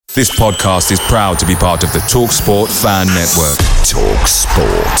This podcast is proud to be part of the TalkSport Fan Network.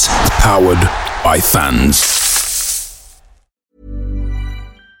 TalkSport. Powered by fans.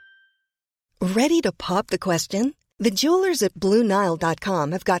 Ready to pop the question? The jewelers at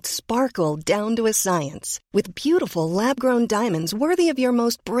BlueNile.com have got sparkle down to a science with beautiful lab-grown diamonds worthy of your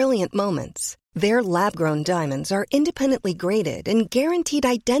most brilliant moments. Their lab-grown diamonds are independently graded and guaranteed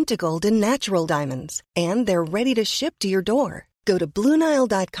identical to natural diamonds. And they're ready to ship to your door. Go to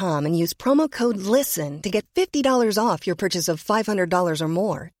BlueNile.com and use promo code LISTEN to get $50 off your purchase of $500 or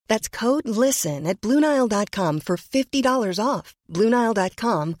more. That's code LISTEN at BlueNile.com for $50 off.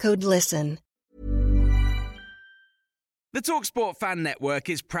 BlueNile.com, code LISTEN. The TalkSport Fan Network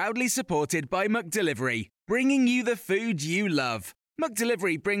is proudly supported by McDelivery, bringing you the food you love.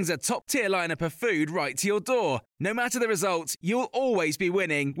 McDelivery brings a top-tier lineup of food right to your door. No matter the result, you'll always be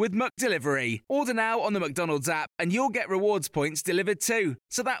winning with McDelivery. Order now on the McDonald's app and you'll get rewards points delivered too.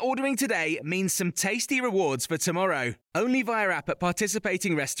 So that ordering today means some tasty rewards for tomorrow. Only via app at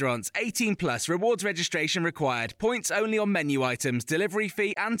participating restaurants. 18 plus. Rewards registration required. Points only on menu items. Delivery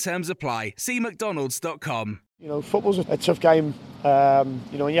fee and terms apply. See mcdonalds.com. You know, football's a tough game. And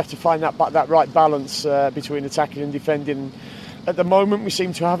you have to find that right balance between attacking and defending. At the moment, we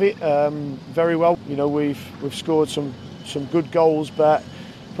seem to have it very well. You know, we've scored some good goals, but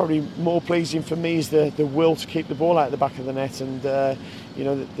probably more pleasing for me is the will to keep the ball out of the back of the net, and the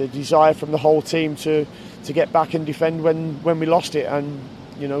desire from the whole team to get back and defend when we lost it. And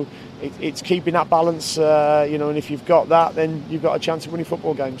it's keeping that balance. And if you've got that, then you've got a chance of winning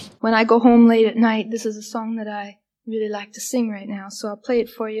football games. When I go home late at night, this is a song that I really like to sing right now, so I'll play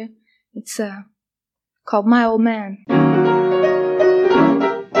it for you. It's called My Old Man.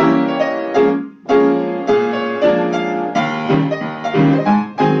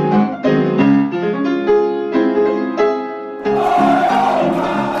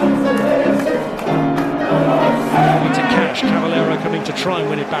 To try and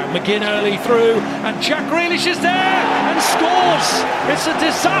win it back. McGinn early through, and Jack Grealish is there and scores. It's a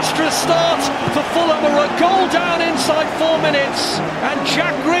disastrous start for Fulham, are a goal down inside 4 minutes, and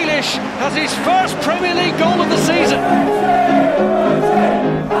Jack Grealish has his first Premier League goal of the season.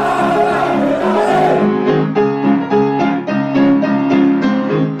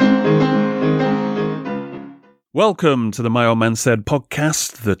 Welcome to the My Old Man Said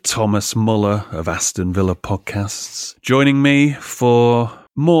podcast, the Thomas Muller of Aston Villa podcasts. Joining me for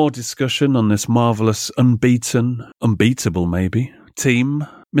more discussion on this marvellous, unbeatable maybe, team,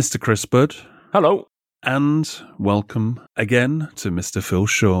 Mr. Chris Budd. Hello. And welcome again to Mr. Phil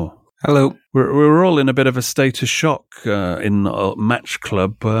Shaw. Hello. We're all in a bit of a state of shock in Match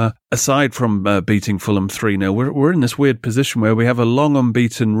Club. Aside from beating Fulham 3-0, we're in this weird position where we have a long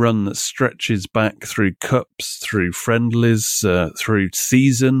unbeaten run that stretches back through cups, through friendlies, through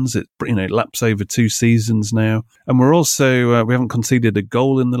seasons. It laps over 2 seasons now. And we're also, we haven't conceded a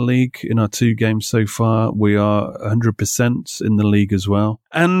goal in the league in our 2 games so far. We are 100% in the league as well.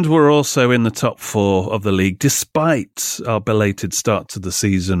 And we're also in the top 4 of the league, despite our belated start to the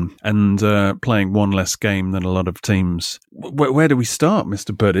season and playing 1 less game than a lot of teams. Where do we start,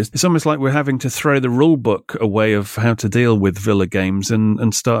 Mr. Budd? It's almost like we're having to throw the rule book away of how to deal with Villa games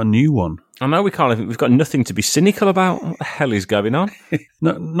and start a new one. I know we can't. We've got nothing to be cynical about. What the hell is going on?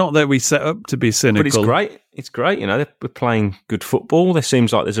 Not that we set up to be cynical. But it's great. It's great. We're playing good football. There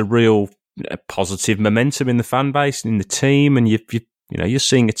seems like there's a real positive momentum in the fan base and in the team, and you're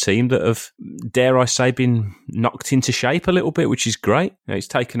seeing a team that have, dare I say, been knocked into shape a little bit, which is great. It's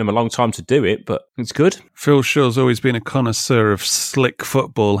taken them a long time to do it, but it's good. Phil Shaw's always been a connoisseur of slick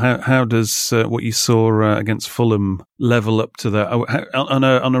football. How does what you saw against Fulham level up to that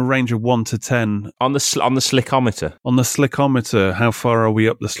on a range of 1 to 10? On the slickometer. On the slickometer, how far are we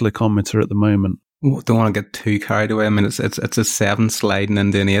up the slickometer at the moment? Don't want to get too carried away. I mean, it's a 7 sliding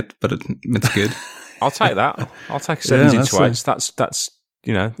into an 8, but it's good. I'll take that. I'll take 7s into 8s. That's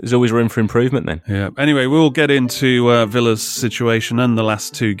there's always room for improvement then. Yeah. Anyway, we'll get into Villa's situation and the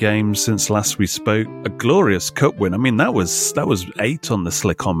last 2 games since last we spoke. A glorious cup win. I mean, that was 8 on the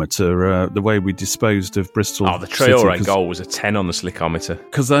slickometer, the way we disposed of Bristol the Traore goal was a 10 on the slickometer.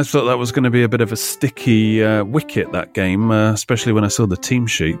 Because I thought that was going to be a bit of a sticky wicket, that game, especially when I saw the team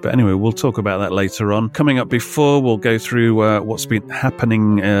sheet. But anyway, we'll talk about that later on. Coming up before, we'll go through what's been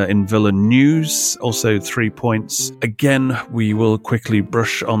happening in Villa news. Also 3 points. Again, we will quickly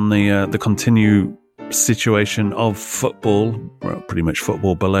brush on the continued situation of football, well, pretty much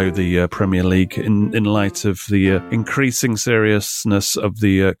football below the Premier League in light of the increasing seriousness of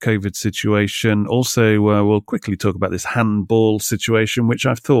the COVID situation. Also, we'll quickly talk about this handball situation, which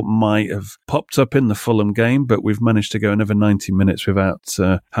I thought might have popped up in the Fulham game, but we've managed to go another 90 minutes without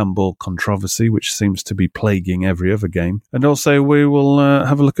handball controversy, which seems to be plaguing every other game. And also, we will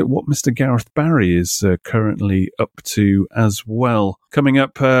have a look at what Mr. Gareth Barry is currently up to as well. Coming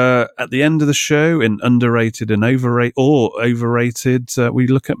up at the end of the show in underrated and overrated, we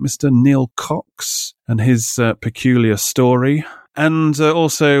look at Mr. Neil Cox and his peculiar story. And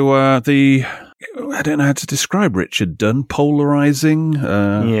also I don't know how to describe Richard Dunn, polarising.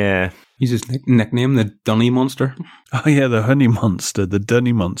 Yeah. He's his nickname, the Dunny Monster. Oh yeah, the Honey Monster, the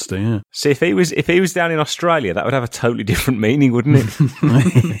Dunny Monster. Yeah. See, if he was down in Australia, that would have a totally different meaning, wouldn't it?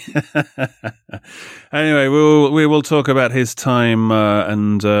 Anyway, we will talk about his time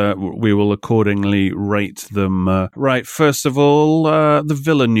and we will accordingly rate them. Right, first of all, the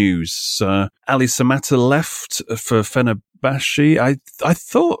Villa news. Ali Samatta left for Fenerbahce. I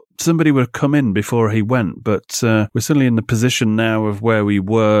thought somebody would come in before he went, but we're certainly in the position now of where we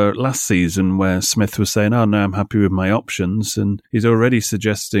were last season, where Smith was saying, "Oh no, I'm happy with my options," and he's already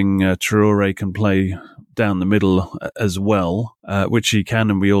suggesting Traore can play down the middle as well, which he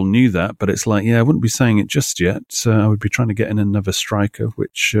can, and we all knew that. But it's like, yeah, I wouldn't be saying it just yet. I would be trying to get in another striker,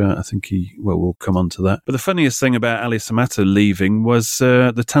 which I think we'll come on to that. But the funniest thing about Ali Samatta leaving was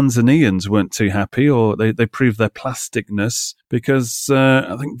the Tanzanians weren't too happy, or they proved their plasticness, because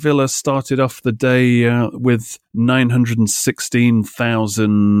I think Villa started off the day with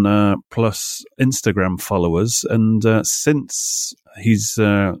 916,000 plus Instagram followers, and since he's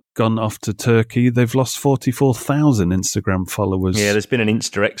gone off to Turkey, they've lost 44,000 Instagram followers. Yeah, there's been an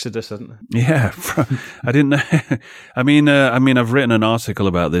Insta exodus, hasn't there? Yeah, I didn't know. I mean, I've written an article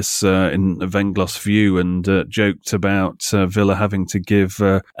about this in Venglos View and joked about Villa having to give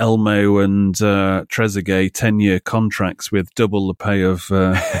Elmo and Trezeguet 10-year contracts with double the pay of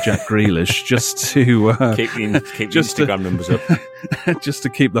Jack Grealish just to keep the Instagram numbers up. Just to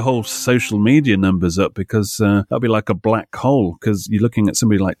keep the whole social media numbers up, because that'll be like a black hole, because you're looking at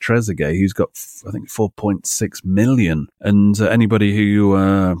somebody like Trezeguet who's got, I think, 4.6 million, and anybody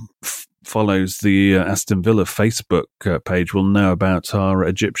who follows the Aston Villa Facebook page will know about our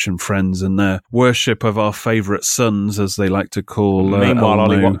Egyptian friends and their worship of our favourite sons, as they like to call. Meanwhile,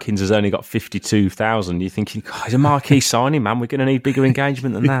 Ollie Watkins has only got 52,000. You're thinking, God, he's a marquee signing, man. We're going to need bigger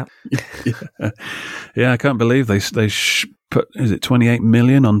engagement than that. Yeah, I can't believe they put, is it 28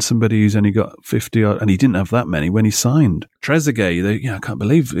 million on somebody who's only got 50 odd, and he didn't have that many when he signed. Trezeguet, I can't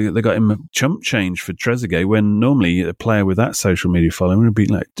believe they got him a chump change for Trezeguet, when normally a player with that social media following would be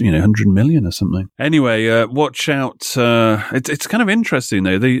like, 100 million or something. Anyway, watch out. It's kind of interesting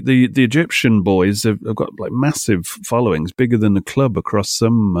though. The Egyptian boys have got like massive followings, bigger than the club across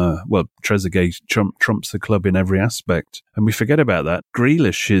some, Trezeguet trumps the club in every aspect. And we forget about that.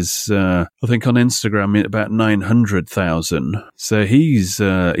 Grealish is, I think on Instagram, about 900,000. So he's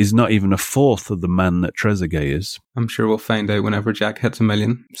not even a fourth of the man that Trezeguet is. I'm sure we'll find out whenever Jack hits 1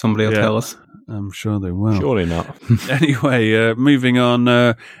 million. Somebody will tell us. I'm sure they will. Surely not. Anyway, moving on,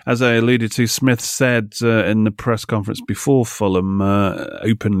 as I alluded to, Smith said in the press conference before Fulham,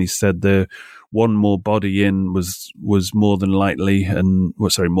 openly said there one more body in was more than likely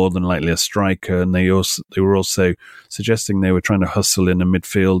a striker, and they were also suggesting they were trying to hustle in a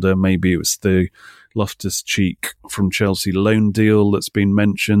midfielder. Maybe it was the Loftus-Cheek from Chelsea loan deal that's been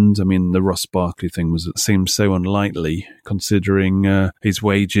mentioned. I mean, the Ross Barkley thing seems so unlikely, considering his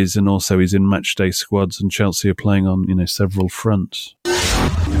wages and also his in-match day squads, and Chelsea are playing on several fronts.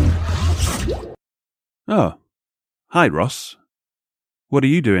 Oh, hi Ross. What are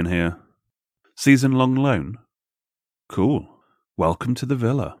you doing here? Season-long loan? Cool. Welcome to the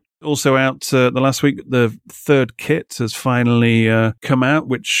Villa. Also out the last week, the third kit has finally come out,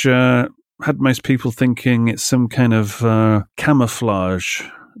 which had most people thinking it's some kind of camouflage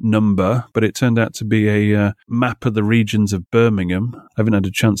number, but it turned out to be a map of the regions of Birmingham. I haven't had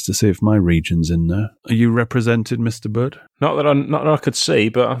a chance to see if my region's in there. Are you represented, Mr. Budd? Not that I could see,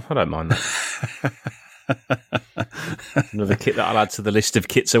 but I don't mind that. Another kit that I'll add to the list of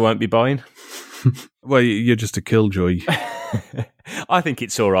kits I won't be buying. Well, you're just a killjoy. I think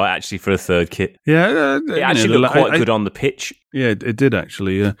it's all right, actually, for a third kit. Yeah, it actually looked quite good on the pitch. Yeah, it did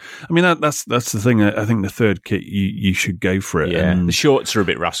actually. I mean, that's the thing. I think the third kit, you should go for it. Yeah, the shorts are a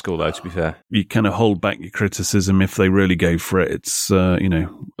bit rascal, though. To be fair, you kind of hold back your criticism if they really go for it. It's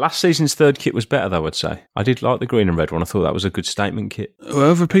Last season's third kit was better, though. I'd say I did like the green and red one. I thought that was a good statement kit.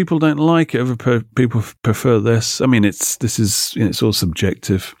 Well, other people don't like it. Other people prefer this. I mean, it's all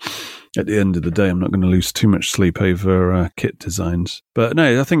subjective. at the end of the day, I'm not going to lose too much sleep over kit designs. But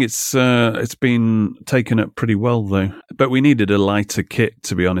no, I think it's been taken up pretty well, though. But we needed a lighter kit,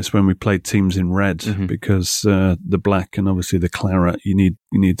 to be honest, when we played teams in red, because the black and obviously the claret, you need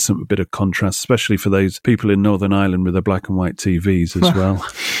a bit of contrast, especially for those people in Northern Ireland with their black and white TVs as well.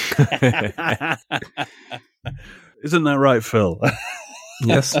 Isn't that right, Phil?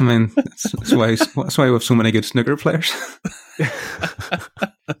 Yes, I mean, that's why we have so many good snooker players.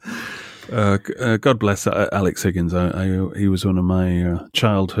 God bless Alex Higgins. He was one of my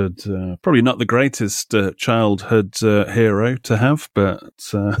childhood, probably not the greatest childhood hero to have, but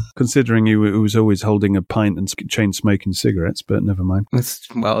considering he was always holding a pint and chain smoking cigarettes, but never mind. It's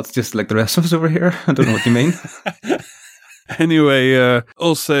just like the rest of us over here. I don't know what you mean. Anyway,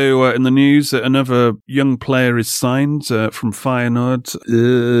 also in the news, another young player is signed from Feyenoord,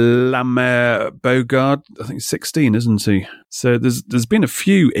 Lamer Bogaard. I think 16, isn't he? So there's been a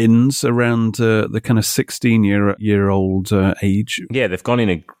few ins around the kind of 16-year-old age. Yeah, they've gone in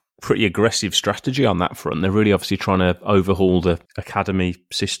a pretty aggressive strategy on that front. They're really obviously trying to overhaul the academy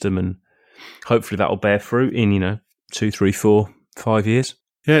system, and hopefully that will bear fruit in 2, 3, 4, 5 years.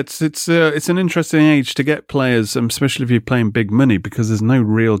 Yeah, it's an interesting age to get players, especially if you're playing big money, because there's no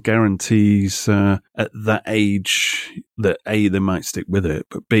real guarantees at that age that A, they might stick with it,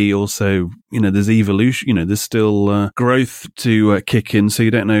 but B, also, there's evolution, there's still growth to kick in, so you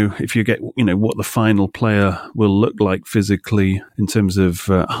don't know if you get, what the final player will look like physically in terms of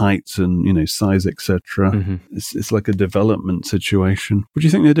height and, size, etc. Mm-hmm. It's like a development situation. What do you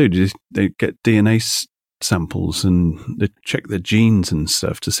think they do? Do they get DNA samples and they check their genes and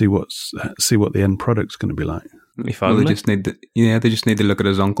stuff to see what the end product's going to be like? They just need to look at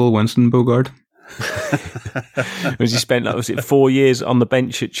his uncle Winston Bogarde. He spent 4 years on the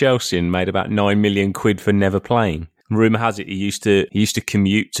bench at Chelsea and made about 9 million quid for never playing. Rumour has it he used to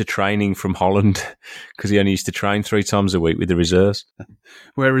commute to training from Holland because he only used to train 3 times a week with the reserves.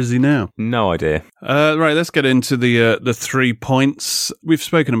 Where is he now? No idea. Right, let's get into the 3 points. We've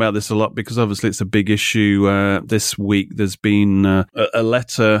spoken about this a lot because obviously it's a big issue. This week there's been a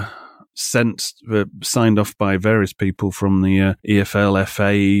letter signed off by various people from the EFL,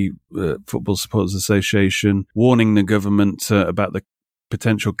 FA, Football Supporters Association, warning the government about the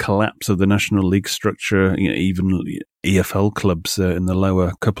potential collapse of the National League structure, even EFL clubs in the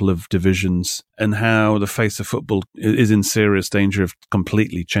lower couple of divisions, and how the face of football is in serious danger of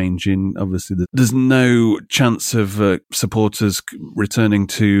completely changing. Obviously, there's no chance of supporters returning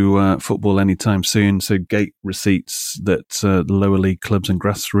to football anytime soon, so gate receipts that the lower league clubs and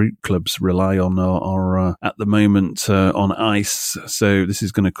grassroots clubs rely on are at the moment on ice, so this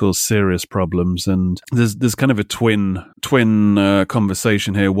is going to cause serious problems. And there's kind of a twin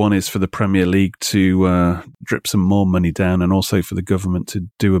conversation here. One is for the Premier League to drip some more money down, and also for the government to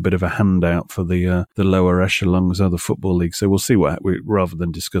do a bit of a handout for the lower echelons of the football league. So we'll see rather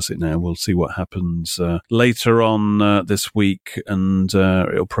than discuss it now, we'll see what happens later on this week, and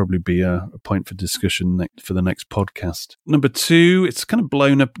it'll probably be a point for discussion for the next podcast. Number 2, it's kind of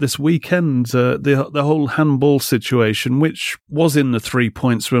blown up this weekend, the whole handball situation, which was in the 3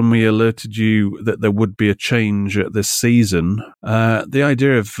 points when we alerted you that there would be a change this season. The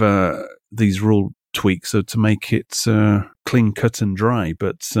idea of these rule tweaks are to make it clean cut and dry,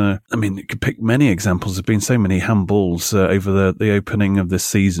 but you could pick many examples. There's been so many handballs over the opening of this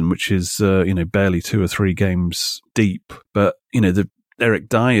season, which is barely 2 or 3 games deep. But the Eric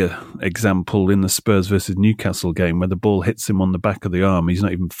Dyer example in the Spurs versus Newcastle game, where the ball hits him on the back of the arm, he's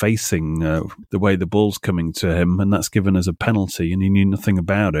not even facing the way the ball's coming to him, and that's given as a penalty, and he knew nothing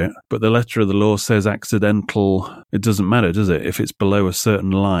about it. But the letter of the law says accidental. It doesn't matter, does it? If it's below a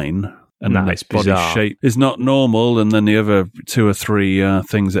certain line and its body shape is not normal, and then the other 2 or 3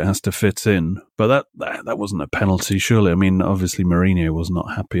 things it has to fit in. But that wasn't a penalty, surely. Obviously Mourinho was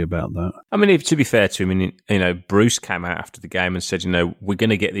not happy about that. To be fair to him, Bruce came out after the game and said, we're going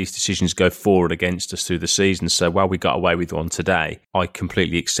to get these decisions go forward against us through the season. So while we got away with one today, I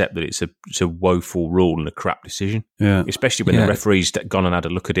completely accept that it's a woeful rule and a crap decision. Yeah, especially when the referee's gone and had a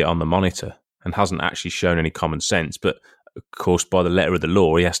look at it on the monitor and hasn't actually shown any common sense. But of course, by the letter of the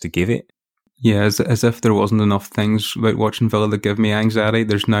law, he has to give it. Yeah, as if there wasn't enough things about watching Villa that give me anxiety.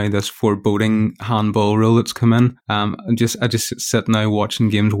 There's now this foreboding handball rule that's come in. I just sit now watching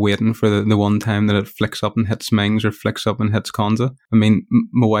games waiting for the one time that it flicks up and hits Mings or flicks up and hits Konza. My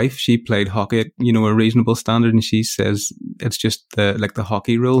wife, she played hockey at, a reasonable standard, and she says it's just the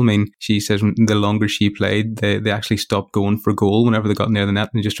hockey rule. She says the longer she played, they actually stopped going for goal whenever they got near the net,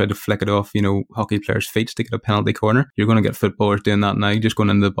 and they just tried to flick it off, hockey players' feet to get a penalty corner. You're going to get footballers doing that now, just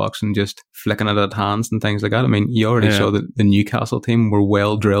going into the box and just flick flicking it at hands and things like that. I mean, you already saw that the Newcastle team were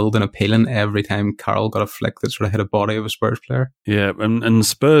well drilled and appealing every time Carroll got a flick that sort of hit a body of a Spurs player. Yeah, and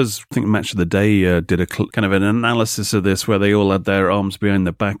Spurs, I think Match of the Day did a kind of an analysis of this where they all had their arms behind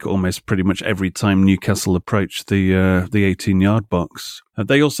their back almost pretty much every time Newcastle approached the 18-yard box.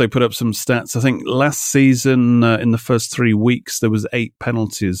 They also put up some stats. I think last season, in the first 3 weeks, there was 8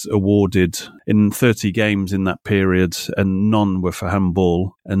 penalties awarded in 30 games in that period, and none were for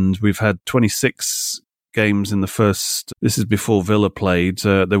handball. And we've had 26 games in the first, this is before Villa played,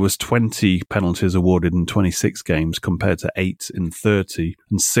 there was 20 penalties awarded in 26 games compared to 8 in 30,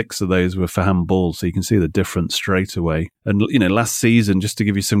 and 6 of those were for handball, so you can see the difference straight away. And, last season, just to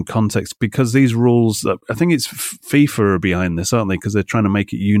give you some context, because these rules, I think it's FIFA are behind this, aren't they? Because they're trying to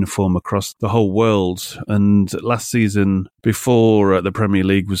make it uniform across the whole world. And last season, before the Premier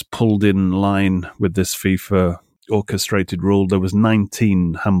League was pulled in line with this FIFA orchestrated rule, there was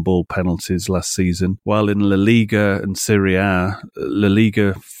 19 handball penalties last season, while in La Liga and Serie A, La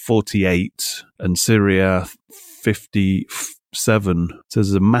Liga 48 and Serie A 57. So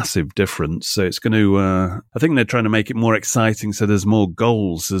there's a massive difference. So it's going to, I think they're trying to make it more exciting so there's more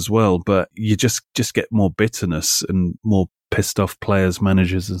goals as well, but you just get more bitterness and more pissed off players,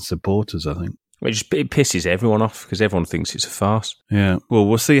 managers and supporters, I think. It pisses everyone off because everyone thinks it's a farce. Yeah, well,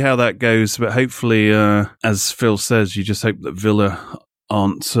 we'll see how that goes. But hopefully, as Phil says, you just hope that Villa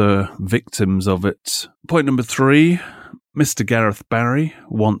aren't victims of it. Point number 3, Mr. Gareth Barry,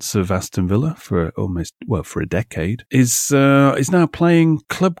 once of Aston Villa for for a decade, is now playing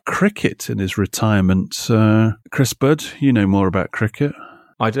club cricket in his retirement. Chris Budd, you know more about cricket.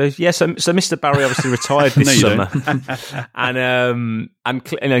 I do, yeah. So Mr. Barry obviously retired this summer, and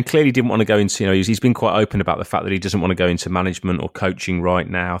clearly didn't want to go into. He's been quite open about the fact that he doesn't want to go into management or coaching right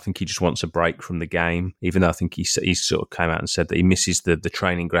now. I think he just wants a break from the game. Even though I think he sort of came out and said that he misses the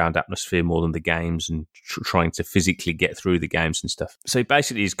training ground atmosphere more than the games and trying to physically get through the games and stuff. So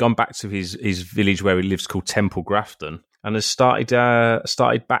basically, he's gone back to his village where he lives called Temple Grafton and has started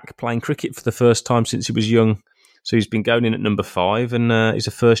back playing cricket for the first time since he was young. So he's been going in at number 5 and he's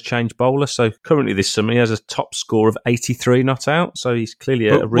a first change bowler. So currently this summer he has a top score of 83 not out. So he's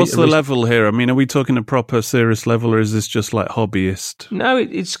clearly what's the level here? I mean, are we talking a proper serious level or is this just like hobbyist? No,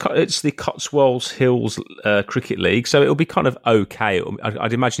 it's the Cotswolds Hills Cricket League. So it'll be kind of okay.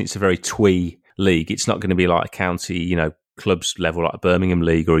 I'd imagine it's a very twee league. It's not going to be like a county, clubs level like a Birmingham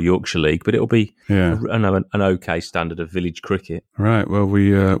League or a Yorkshire League, but it'll be an okay standard of village cricket. Right. Well,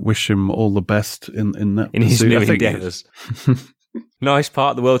 we wish him all the best in that. In his new endeavours. Nice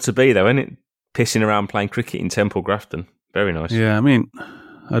part of the world to be, though, isn't it? Pissing around playing cricket in Temple Grafton. Very nice. Yeah, I mean,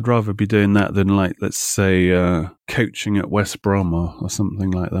 I'd rather be doing that than, let's say, coaching at West Brom or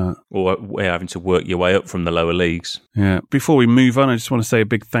something like that. Or having to work your way up from the lower leagues. Yeah. Before we move on, I just want to say a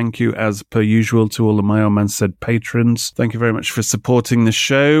big thank you, as per usual, to all of My Old Man Said patrons. Thank you very much for supporting the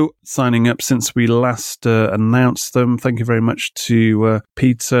show, signing up since we last announced them. Thank you very much to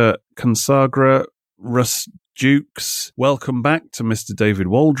Peter Consagra, Russ Dukes. Welcome back to Mr. David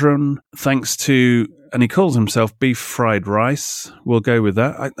Waldron. Thanks to, and he calls himself Beef Fried Rice. We'll go with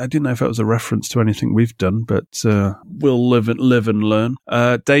that. I didn't know if that was a reference to anything we've done, but we'll live and learn.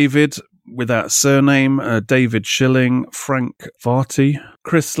 David, without surname, David Schilling, Frank Varty,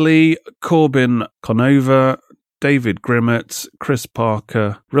 Chris Lee, Corbin Conover, David Grimmett, Chris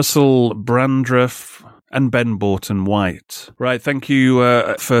Parker, Russell Brandruff, and Ben Borton White. Right, thank you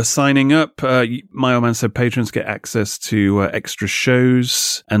for signing up. My Old Man Said patrons get access to extra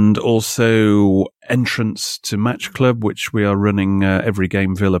shows and also entrance to Match Club, which we are running every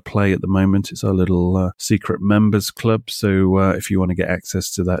game Villa play at the moment. It's our little secret members club. So if you want to get access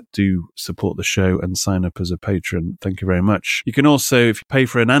to that, do support the show and sign up as a patron. Thank you very much. You can also, if you pay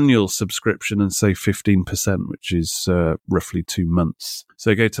for an annual subscription, and save 15%, which is roughly 2 months.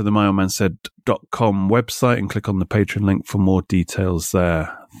 So go to the myoldmansaid.com website and click on the Patreon link for more details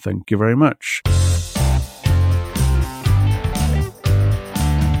there. Thank you very much.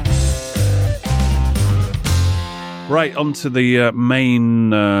 Right, on to the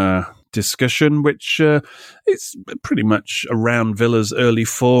main discussion, which it's pretty much around Villa's early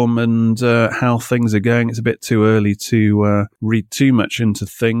form and how things are going. It's a bit too early to read too much into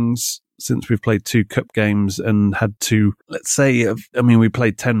things, since we've played 2 cup games and had to, let's say, we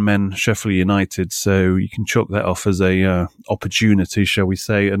played 10 men Sheffield United, so you can chalk that off as a opportunity, shall we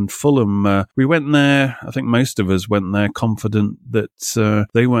say. And Fulham, we went there, I think most of us went there confident that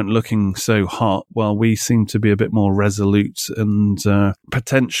they weren't looking so hot, while we seemed to be a bit more resolute, and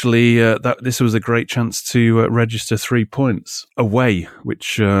potentially that this was a great chance to register 3 points away,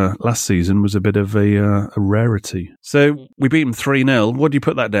 which last season was a bit of a rarity. So we beat them 3-0. What do you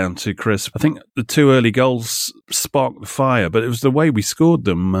put that down to, Chris? Chris. I think the 2 early goals sparked the fire, but it was the way we scored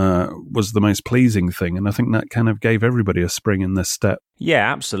them was the most pleasing thing, and I think that kind of gave everybody a spring in their step.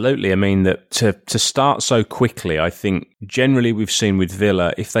 Yeah, absolutely. I mean, that to start so quickly, I think generally we've seen with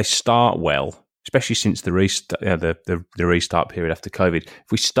Villa, if they start well, especially since the restart period after COVID,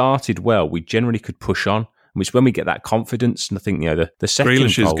 if we started well, we generally could push on. Which when we get that confidence, and I think the second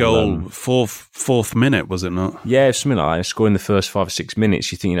Grealish's goal, fourth minute, was it not? Yeah, something like that. Scoring the first 5 or 6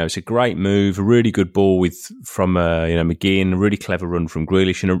 minutes, you think it's a great move, a really good ball from McGinn, a really clever run from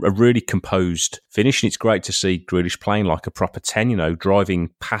Grealish, and a really composed finish. And it's great to see Grealish playing like a proper 10, driving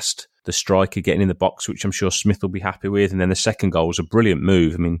past the striker, getting in the box, which I'm sure Smith will be happy with. And then the second goal was a brilliant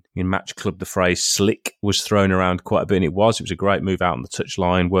move. I mean, in Match Club, the phrase slick was thrown around quite a bit, and it was a great move out on the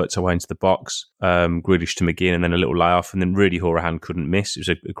touchline, worked our way into the box, Grealish to McGinn, and then a little layoff, and then really Hourihane couldn't miss. It was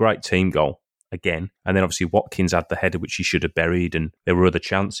a great team goal again. And then obviously Watkins had the header, which he should have buried, and there were other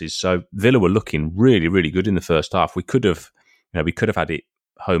chances. So Villa were looking really, really good in the first half. We could have had it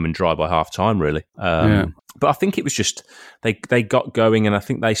home and dry by half time, really. But I think it was just they got going, and I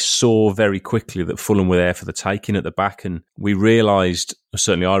think they saw very quickly that Fulham were there for the taking at the back. And we realised,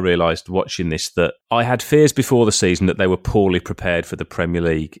 certainly I realised watching this, that I had fears before the season that they were poorly prepared for the Premier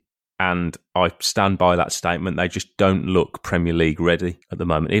League. And I stand by that statement. They just don't look Premier League ready at the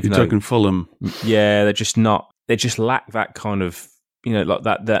moment. You're talking Fulham? Yeah, they're just not. They just lack that kind of, like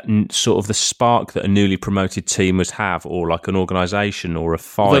that sort of the spark that a newly promoted team must have, or like an organisation or a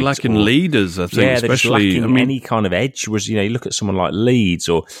fight. They're lacking leaders, I think. Yeah, especially they're just lacking any kind of edge. You look at someone like Leeds,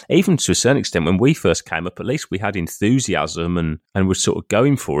 or even to a certain extent when we first came up, at least we had enthusiasm and were sort of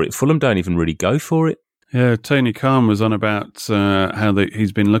going for it. Fulham don't even really go for it. Yeah, Tony Khan was on about how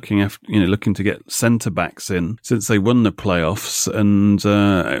he's been looking to get centre backs in since they won the playoffs, and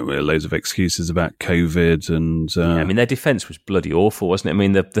loads of excuses about COVID and. I mean, their defence was bloody awful, wasn't it? I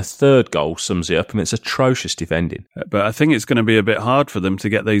mean, the third goal sums it up. I mean, it's atrocious defending. But I think it's going to be a bit hard for them to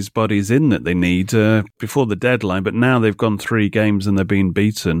get those bodies in that they need before the deadline. But now they've gone 3 games and they're being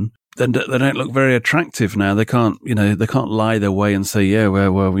beaten. They don't look very attractive now. They can't lie their way and say, yeah,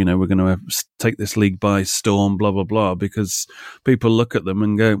 we're going to take this league by storm, blah, blah, blah, because people look at them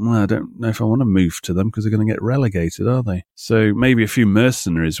and go, well, I don't know if I want to move to them because they're going to get relegated, are they? So maybe a few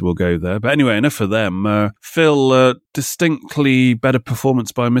mercenaries will go there. But anyway, enough of them. Phil, distinctly better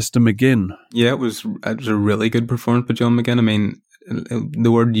performance by Mr. McGinn. Yeah, it was a really good performance by John McGinn. I mean,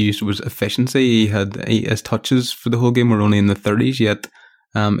 the word used was efficiency. His touches for the whole game were only in the 30s, yet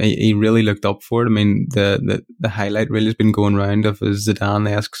he really looked up for it. I mean, the highlight reel has been going round of a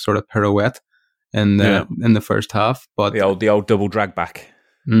Zidane-esque sort of pirouette in the first half, but the old double drag back.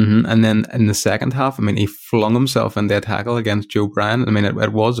 Mm-hmm. And then in the second half, I mean, he flung himself into a tackle against Joe Bryan. I mean,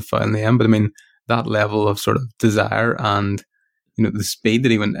 it was a foul in the end, but I mean, that level of sort of desire and the speed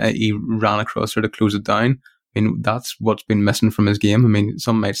that he ran across her to close it down. I mean, that's what's been missing from his game. I mean,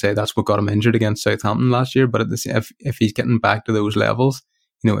 some might say that's what got him injured against Southampton last year, but if he's getting back to those levels,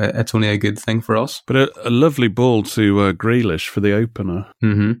 it's only a good thing for us. But a lovely ball to Grealish for the opener.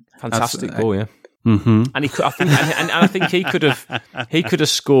 Mm-hmm. Fantastic ball, yeah. Mm-hmm. And I think he could have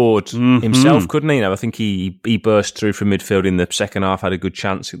scored himself, couldn't he? I think he burst through from midfield in the second half, had a good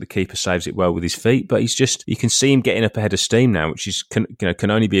chance. The keeper saves it well with his feet, but you can see him getting up ahead of steam now, which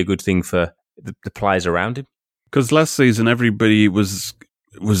can only be a good thing for the players around him. Because last season everybody was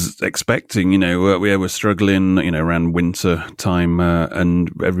expecting, we were struggling, around winter time,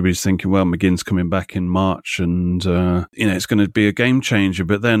 and everybody's thinking, well, McGinn's coming back in March and, it's going to be a game changer.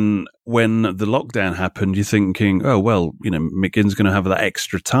 But then when the lockdown happened, you're thinking, oh, well, McGinn's going to have that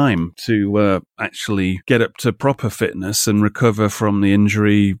extra time to actually get up to proper fitness and recover from the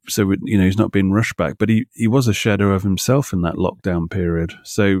injury. So, he's not being rushed back. But he was a shadow of himself in that lockdown period.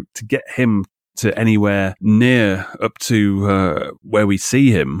 So to get him to anywhere near up to where we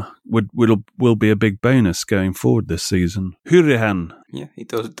see him will be a big bonus going forward this season. Hourihane. Yeah, he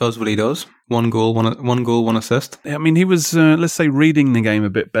does what he does. One goal, one assist. I mean, he was, let's say, reading the game a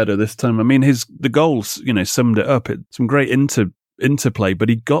bit better this time. I mean, the goals, summed it up. It's some great interplay, but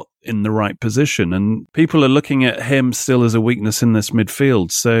he got in the right position, and people are looking at him still as a weakness in this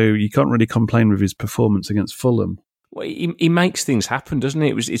midfield. So you can't really complain with his performance against Fulham. Well, he makes things happen, doesn't he?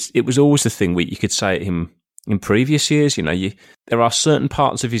 It was always the thing where you could say at him in previous years. There are certain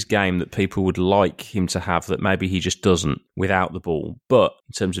parts of his game that people would like him to have that maybe he just doesn't without the ball. But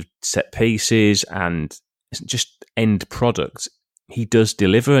in terms of set pieces and just end product, he does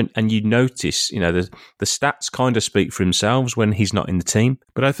deliver. And you notice, the stats kind of speak for themselves when he's not in the team.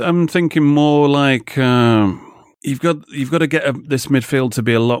 But I'm thinking more like You've got to get this midfield to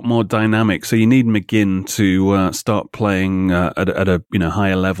be a lot more dynamic. So you need McGinn to start playing at a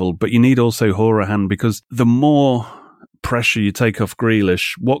higher level, but you need also Hourihane, because the more pressure you take off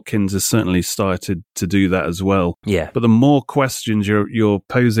Grealish, Watkins has certainly started to do that as well. Yeah. But the more questions you're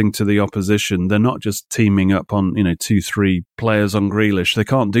posing to the opposition, they're not just teaming up on 2-3 players on Grealish. They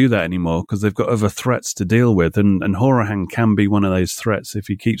can't do that anymore because they've got other threats to deal with, and Hourihane can be one of those threats if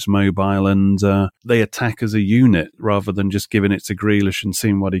he keeps mobile and they attack as a unit rather than just giving it to Grealish and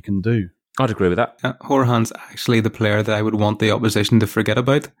seeing what he can do. I'd agree with that. Hourihane's actually the player that I would want the opposition to forget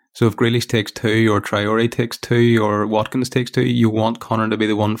about. So if Grealish takes 2 or Traore takes 2 or Watkins takes 2, you want Connor to be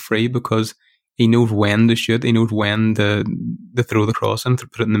the one free because he knows when to shoot, he knows when to throw the cross in, to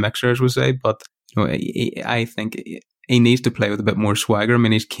put it in the mixer, as we say. But I think he needs to play with a bit more swagger. I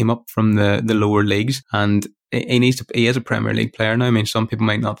mean, he's came up from the lower leagues, and he is a Premier League player now. I mean, some people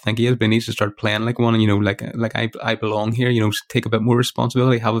might not think he is, but he needs to start playing like one. And like I belong here. Take a bit more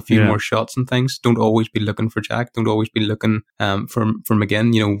responsibility, have a few more shots and things. Don't always be looking for Jack. Don't always be looking for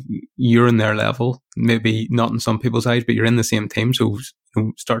McGinn. You're in their level, maybe not in some people's eyes, but you're in the same team. So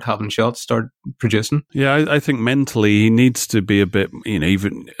start having shots, start producing. Yeah, I think mentally he needs to be a bit,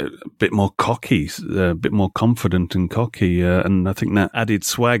 even a bit more cocky, a bit more confident and cocky. And I think that added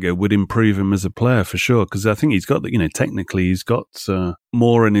swagger would improve him as a player for sure. Because I think he's got, technically he's got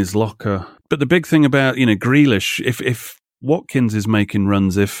more in his locker. But the big thing about, Grealish, if Watkins is making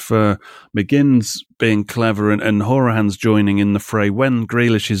runs, if McGinn's being clever and Hourihane's joining in the fray, when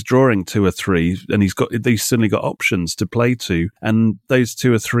Grealish is drawing 2 or 3 and he's suddenly got options to play to, and those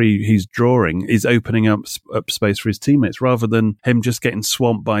 2 or 3 he's drawing is opening up space for his teammates rather than him just getting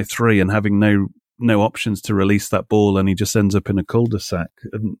swamped by 3 and having no options to release that ball, and he just ends up in a cul-de-sac.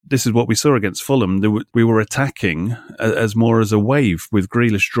 And this is what we saw against Fulham. We were attacking as more as a wave with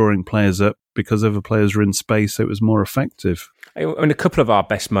Grealish drawing players up because other players were in space, so it was more effective. I mean, a couple of our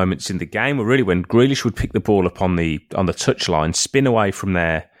best moments in the game were really when Grealish would pick the ball up on the touchline, spin away from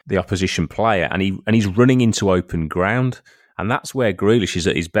the opposition player, and he's running into open ground. And that's where Grealish is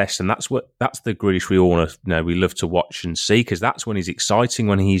at his best, and that's the Grealish we all we love to watch and see, because that's when he's exciting,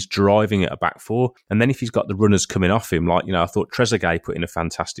 when he's driving at a back four. And then if he's got the runners coming off him, I thought Trezeguet put in a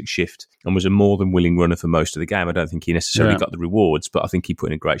fantastic shift and was a more than willing runner for most of the game. I don't think he necessarily got the rewards, but I think he put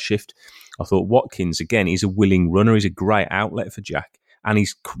in a great shift. I thought Watkins, again, he's a willing runner. He's a great outlet for Jack, and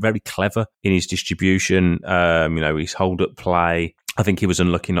he's very clever in his distribution. His hold-up play. I think he was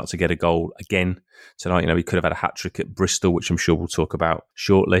unlucky not to get a goal again tonight. He could have had a hat-trick at Bristol, which I'm sure we'll talk about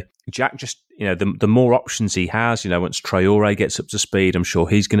shortly. Jack just, the more options he has, once Traore gets up to speed, I'm sure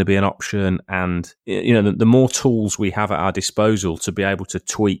he's going to be an option. And, the more tools we have at our disposal to be able to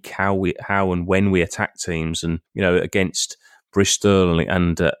tweak how and when we attack teams. And, against Bristol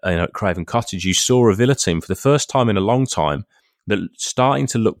and at Craven Cottage, you saw a Villa team for the first time in a long time that starting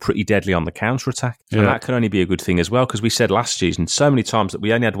to look pretty deadly on the counter-attack. And that can only be a good thing as well, because we said last season so many times that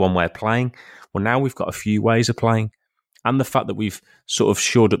we only had one way of playing. Well, now we've got a few ways of playing. And the fact that we've sort of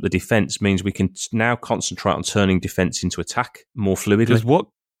shored up the defence means we can now concentrate on turning defence into attack more fluidly. Because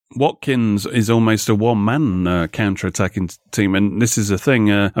Watkins is almost a one-man counter-attacking team, and this is a thing.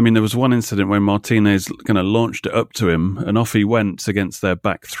 There was one incident where Martinez kind of launched it up to him, and off he went against their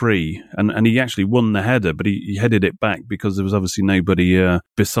back 3, and he actually won the header, but he headed it back because there was obviously nobody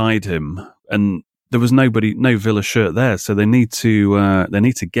beside him, and there was no Villa shirt there, so they need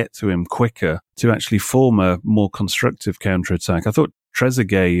to get to him quicker to actually form a more constructive counter-attack. I thought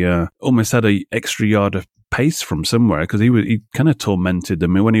Trezeguet almost had an extra yard of pace from somewhere, because he kind of tormented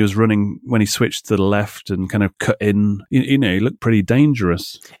them when he was running, when he switched to the left and kind of cut in. He looked pretty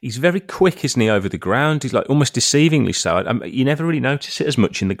dangerous. He's very quick, isn't he, over the ground? He's almost deceivingly so. You never really notice it as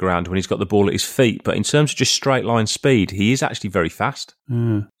much in the ground when he's got the ball at his feet, but in terms of just straight line speed, he is actually very fast.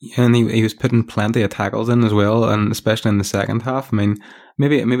 Yeah, and he was putting plenty of tackles in as well, and especially in the second half.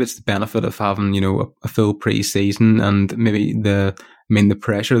 Maybe it's the benefit of having a full pre-season, and maybe the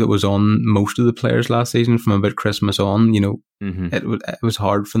pressure that was on most of the players last season from about Christmas on, it was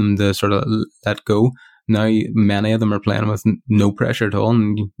hard for them to sort of let go. Now many of them are playing with no pressure at all,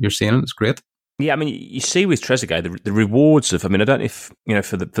 and you're seeing it. It's great. Yeah, you see with Trezeguet the rewards of. I don't know if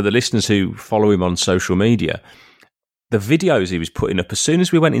for the listeners who follow him on social media, the videos he was putting up, as soon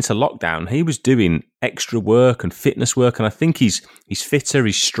as we went into lockdown, he was doing extra work and fitness work. And I think he's fitter,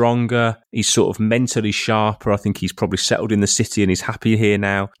 he's stronger, he's sort of mentally sharper. I think he's probably settled in the city and he's happier here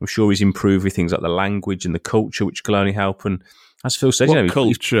now. I'm sure he's improved with things like the language and the culture, which can only help. And as Phil said,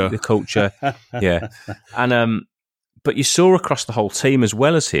 culture? The culture, yeah. And but you saw across the whole team as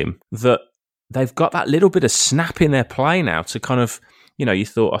well as him that they've got that little bit of snap in their play now to kind of, I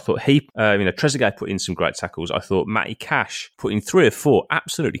thought he, Trezeguet put in some great tackles. I thought Matty Cash put in 3 or 4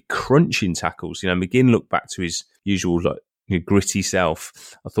 absolutely crunching tackles. McGinn looked back to his usual gritty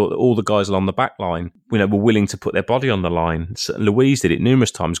self. I thought that all the guys along the back line, were willing to put their body on the line. So Louise did it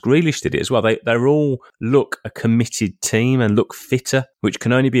numerous times. Grealish did it as well. They all look a committed team and look fitter, which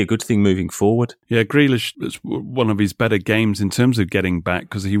can only be a good thing moving forward. Yeah, Grealish was one of his better games in terms of getting back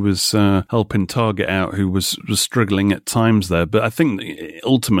because he was helping Target out, who was struggling at times there. But I think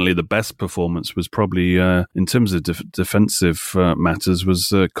ultimately the best performance was probably, in terms of defensive matters,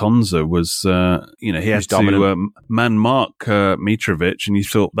 was Konza. He had to man-mark Mitrovic, and you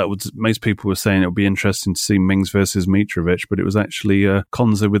thought most people were saying it would be interesting to see Mings versus Mitrovic, but it was actually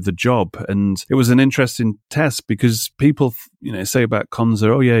Konza with the job. And it was an interesting test because people say about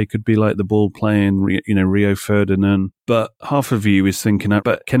Konza, he could be like the ball playing, Rio Ferdinand. But half of you is thinking,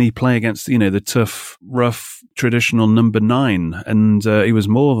 but can he play against, the tough, rough, traditional number 9? And he was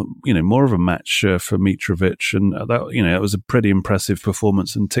more of a match for Mitrovic. And that was a pretty impressive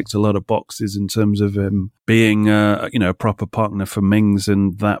performance and ticked a lot of boxes in terms of him being, a proper partner for Mings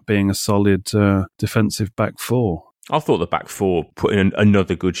and that being a solid defensive back four. I thought the back four put in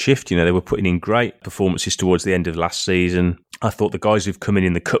another good shift. They were putting in great performances towards the end of last season. I thought the guys who've come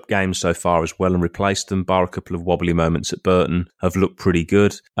in the cup games so far as well and replaced them, bar a couple of wobbly moments at Burton, have looked pretty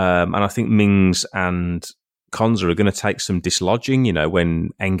good. And I think Mings and Konza are going to take some dislodging, when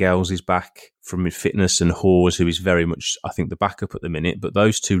Engels is back from fitness and Hawes, who is very much, I think, the backup at the minute. But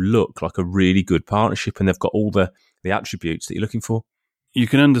those two look like a really good partnership and they've got all the attributes that you're looking for. You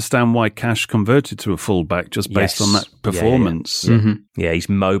can understand why Cash converted to a fullback just based on that performance. Yeah. Mm-hmm. Yeah, he's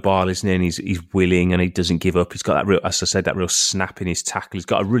mobile, isn't he? And he's willing and he doesn't give up. He's got that real, as I said, that real snap in his tackle. He's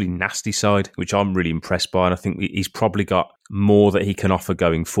got a really nasty side, which I'm really impressed by. And I think he's probably got more that he can offer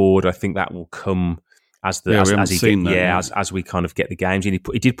going forward. I think that will come as we kind of get the games in.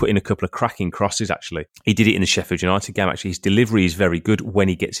 He did put in a couple of cracking crosses, actually. He did it in the Sheffield United game, actually. His delivery is very good when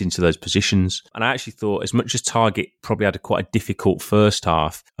he gets into those positions. And I actually thought, as much as Target probably had quite a difficult first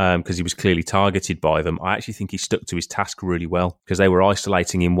half, because he was clearly targeted by them, I actually think he stuck to his task really well, because they were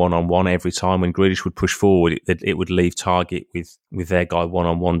isolating him one-on-one every time. When Grealish would push forward, it would leave Target with their guy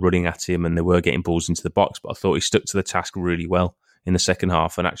one-on-one running at him, and they were getting balls into the box. But I thought he stuck to the task really well in the second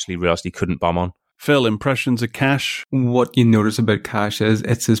half and actually realised he couldn't bomb on. Phil, impressions of Cash? What you notice about Cash is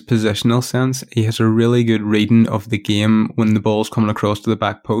it's his positional sense. He has a really good reading of the game when the ball's coming across to the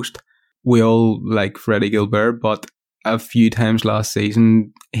back post. We all like Freddie Gilbert, but a few times last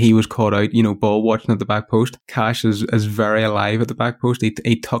season he was caught out, ball watching at the back post. Cash is very alive at the back post.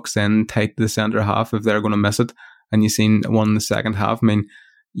 He tucks in tight to the centre half if they're going to miss it. And you've seen one in the second half. I mean,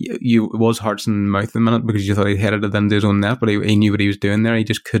 it was hearts in the mouth a minute because you thought he headed it into his own net, but he knew what he was doing there. He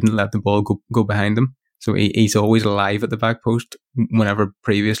just couldn't let the ball go behind him. So he's always alive at the back post. Whenever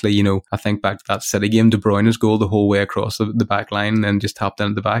previously, I think back to that City game, De Bruyne's goal the whole way across the back line and then just tapped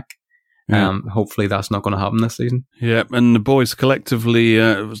into the back. Yeah. Hopefully that's not going to happen this season. Yeah, and the boys collectively,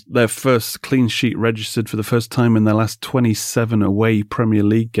 their first clean sheet registered for the first time in their last 27 away Premier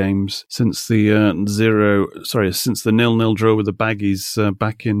League games since the 0-0 draw with the Baggies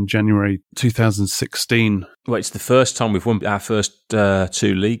back in January 2016. Well, it's the first time we've won our first 2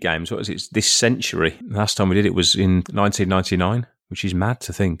 league games. What was it? This century. Last time we did it was in 1999. Which is mad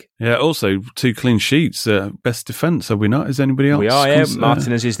to think. Yeah, also 2 clean sheets. Best defence, are we not? Is anybody else? We are, yeah.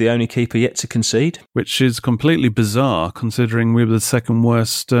 Martinez is the only keeper yet to concede. Which is completely bizarre, considering we were the second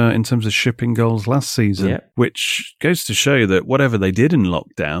worst in terms of shipping goals last season. Yeah. Which goes to show that whatever they did in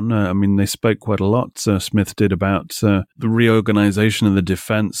lockdown, they spoke quite a lot, Smith did, about the reorganisation of the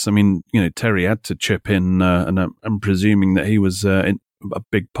defence. Terry had to chip in, and I'm presuming that he was a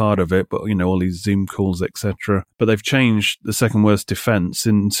big part of it, but all these Zoom calls, etc. But they've changed the second worst defence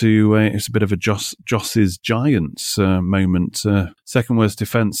into it's a bit of a Joss's Giants moment. Second worst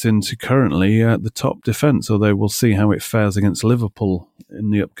defence into currently the top defence, although we'll see how it fares against Liverpool in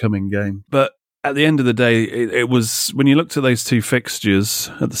the upcoming game. But at the end of the day, it was, when you looked at those 2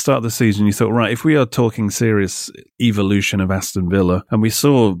 fixtures at the start of the season, you thought, right, if we are talking serious evolution of Aston Villa, and we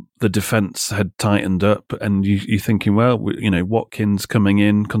saw the defence had tightened up, and you're thinking, well, Watkins coming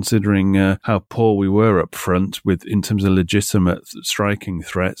in, considering how poor we were up front in terms of legitimate striking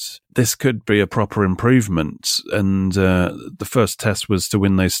threats, this could be a proper improvement. And the first test was to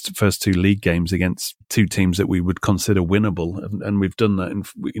win those first 2 league games against 2 teams that we would consider winnable, and we've done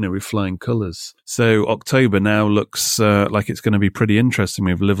that with flying colours. So October now looks like it's going to be pretty interesting.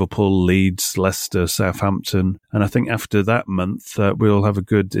 We have Liverpool, Leeds, Leicester, Southampton, and I think after that month we'll have a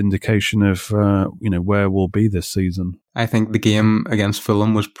good indication of where we'll be this season. I think the game against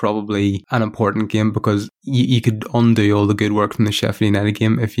Fulham was probably an important game because you could undo all the good work from the Sheffield United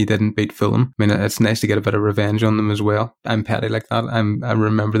game if you didn't beat Fulham. I mean, it's nice to get a bit of revenge on them as well. I'm petty like that. I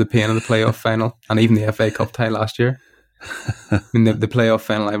remember the pain of the playoff final and even the FA Cup tie last year. I mean, the playoff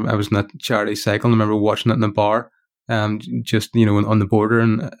final, I was in that charity cycle. I remember watching it in the bar. Just on the border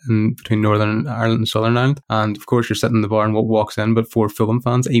and between Northern Ireland and Southern Ireland, and of course you're sitting in the bar and what walks in but 4 Fulham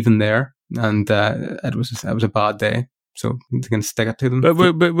fans even there, and it was a bad day. So you can stick it to them. But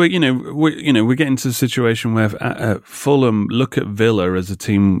we get into a situation where Fulham look at Villa as a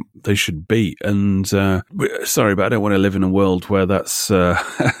team they should beat, and sorry, but I don't want to live in a world where that's a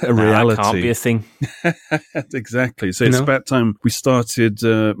reality. That can't be a thing. Exactly. So it's about time we started,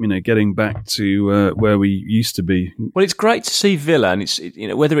 getting back to where we used to be. Well, it's great to see Villa, and it's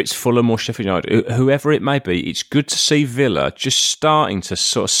whether it's Fulham or Sheffield United, whoever it may be, it's good to see Villa just starting to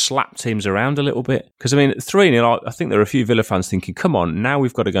sort of slap teams around a little bit. Because I mean, 3-0, I think there are a few Villa fans thinking, come on, now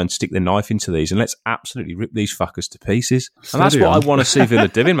we've got to go and stick the knife into these and let's absolutely rip these fuckers to pieces. And that's what I want to see Villa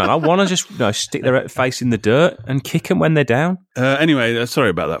doing, man. I want to just stick their face in the dirt and kick them when they're down. Anyway, sorry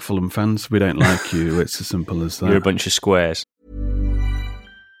about that, Fulham fans. We don't like you. It's as simple as that. You're a bunch of squares.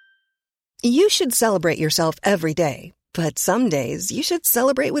 You should celebrate yourself every day, but some days you should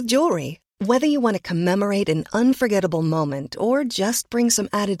celebrate with jewelry. Whether you want to commemorate an unforgettable moment or just bring some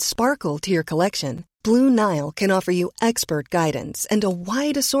added sparkle to your collection, Blue Nile can offer you expert guidance and a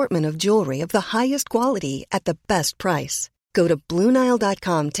wide assortment of jewelry of the highest quality at the best price. Go to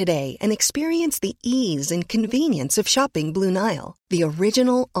BlueNile.com today and experience the ease and convenience of shopping Blue Nile, the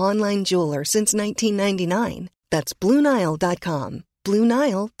original online jeweler since 1999. That's BlueNile.com.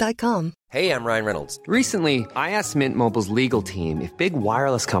 BlueNile.com. Hey, I'm Ryan Reynolds. Recently, I asked Mint Mobile's legal team if big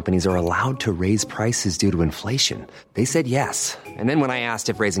wireless companies are allowed to raise prices due to inflation. They said yes. And then when I asked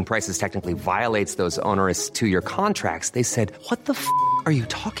if raising prices technically violates those onerous 2-year contracts, they said, "What the f*** are you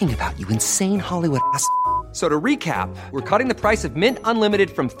talking about, you insane Hollywood ass?" So to recap, we're cutting the price of Mint Unlimited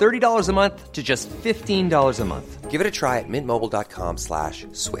from $30 a month to just $15 a month. Give it a try at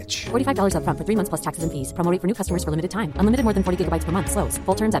mintmobile.com/switch. $45 up front for 3 months plus taxes and fees. Promo rate for new customers for limited time. Unlimited more than 40 gigabytes per month. Slows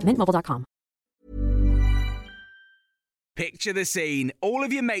full terms at mintmobile.com. Picture the scene. All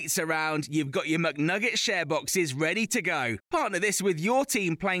of your mates around, you've got your McNugget share boxes ready to go. Partner this with your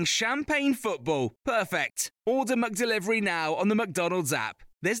team playing champagne football. Perfect. Order McDelivery now on the McDonald's app.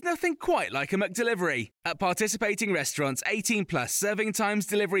 There's nothing quite like a McDelivery. At participating restaurants, 18 plus, serving times,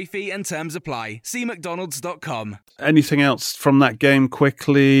 delivery fee and terms apply. See mcdonalds.com. Anything else from that game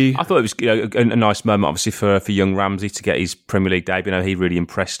quickly? I thought it was a nice moment, obviously, for young Ramsey to get his Premier League debut. He really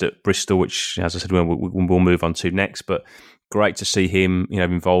impressed at Bristol, which, as I said, we'll move on to next. But great to see him,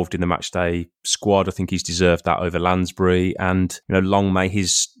 involved in the matchday squad. I think he's deserved that over Lansbury, and long may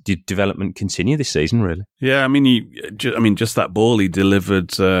his development continue this season. Really, yeah. Just that ball he delivered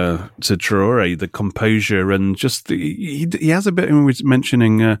to Traore, the composure, and just he has a bit. We were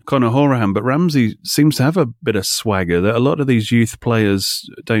mentioning Conor Hourihane, but Ramsey seems to have a bit of swagger that a lot of these youth players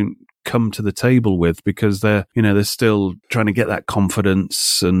don't come to the table with, because they're still trying to get that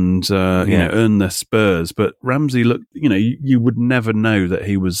confidence and earn their spurs. But Ramsey looked, you would never know that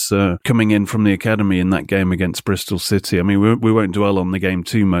he was coming in from the academy in that game against Bristol City. I mean, we won't dwell on the game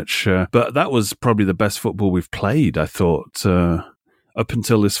too much, but that was probably the best football we've played, I thought, up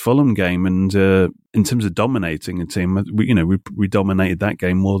until this Fulham game. And in terms of dominating a team, we dominated that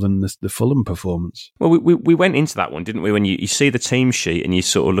game more than the Fulham performance. Well, we went into that one, didn't we? When you see the team sheet and you're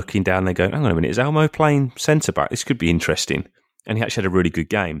sort of looking down there going, hang on a minute, is Elmo playing centre-back? This could be interesting. And he actually had a really good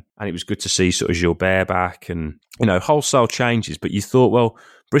game. And it was good to see sort of Gilbert back and, wholesale changes. But you thought, well,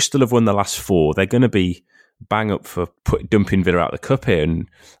 Bristol have won the last 4. They're going to be bang up for dumping Villa out of the cup here, and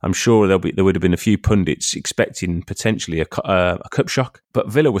I'm sure there would have been a few pundits expecting potentially a cup shock.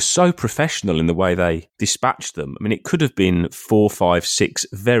 But Villa was so professional in the way they dispatched them. I mean, it could have been 4, 5, 6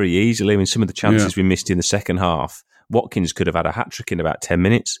 very easily. I mean, some of the chances we missed in the second half, Watkins could have had a hat-trick in about 10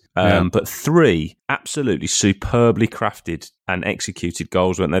 minutes. But 3 absolutely superbly crafted and executed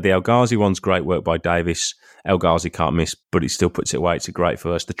goals, weren't they? The El Ghazi one's great work by Davis. El Ghazi can't miss, but he still puts it away. It's a great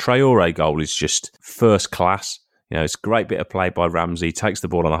first. The Traore goal is just first class. It's a great bit of play by Ramsey. Takes the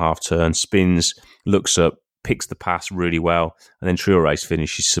ball on a half turn, spins, looks up, picks the pass really well, and then Traore's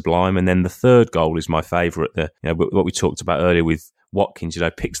finish is sublime. And then the third goal is my favourite. What we talked about earlier with Watkins,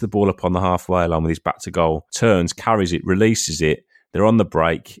 picks the ball up on the halfway line with his back to goal, turns, carries it, releases it. They're on the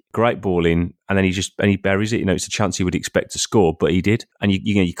break, great ball in, and then he buries it. It's a chance he would expect to score, but he did. And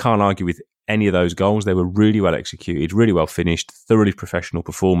you can't argue with any of those goals. They were really well executed, really well finished, thoroughly professional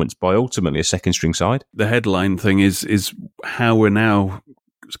performance by ultimately a second string side. The headline thing is how we're now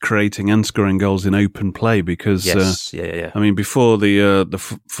creating and scoring goals in open play because, I mean, before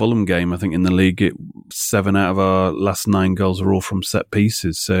the Fulham game, I think in the league, 7 out of our last 9 goals are all from set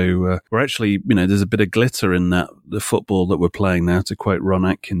pieces. So we're actually, there's a bit of glitter in the football that we're playing now, to quote Ron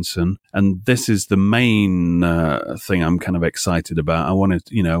Atkinson. And this is the main thing I'm kind of excited about. I want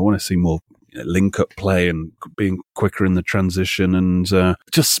to see more link-up play and being quicker in the transition and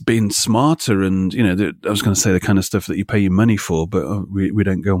just being smarter. And, I was going to say the kind of stuff that you pay your money for, but we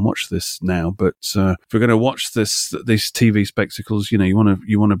don't go and watch this now. But if we're going to watch these TV spectacles, you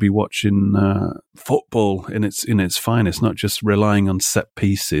want to be watching football in its finest, not just relying on set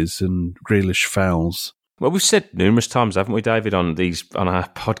pieces and Grealish fouls. Well, we've said numerous times, haven't we, David, on our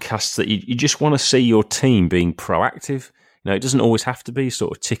podcasts that you just want to see your team being proactive. It doesn't always have to be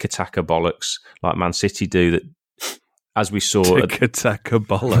sort of tick-a-tacker bollocks like Man City do that, as we saw. Tick-a-tacker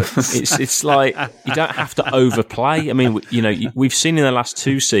bollocks. It's like you don't have to overplay. I mean, we've seen in the last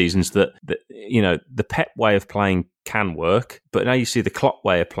 2 seasons that the Pep way of playing can work, but now you see the Klopp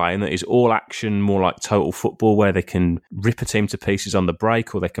way of playing that is all action, more like total football, where they can rip a team to pieces on the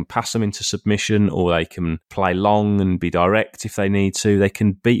break, or they can pass them into submission, or they can play long and be direct if they need to. They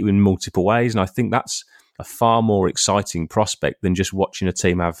can beat you in multiple ways, and I think that's a far more exciting prospect than just watching a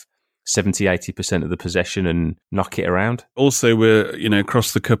team have 70-80% of the possession and knock it around. Also, we're,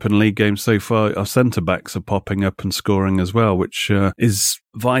 across the cup and league games so far, our centre-backs are popping up and scoring as well, which is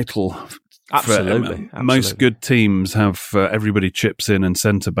vital. Absolutely. Most good teams have everybody chips in and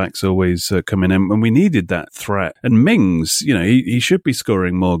centre-backs always come in. And we needed that threat. And Mings, he should be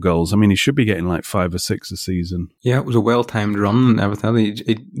scoring more goals. I mean, he should be getting like 5 or 6 a season. Yeah, it was a well-timed run and everything.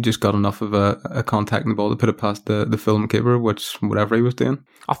 He just got enough of a contact in the ball to put it past the Fulham keeper, whatever he was doing.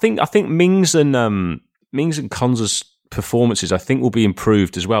 I think Mings and Konsa's performances, I think, will be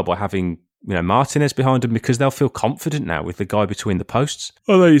improved as well by having Martinez behind him, because they'll feel confident now with the guy between the posts.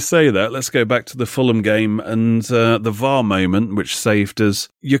 Although you say that, let's go back to the Fulham game and the VAR moment, which saved us.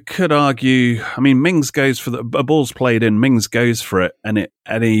 You could argue, I mean, Mings goes for a ball's played in, Mings goes for it, and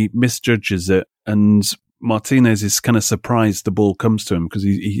he misjudges it, and Martinez is kind of surprised the ball comes to him because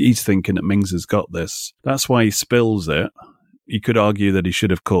he's thinking that Mings has got this. That's why he spills it. You could argue that he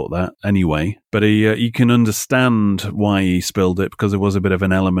should have caught that anyway, but you can understand why he spilled it, because there was a bit of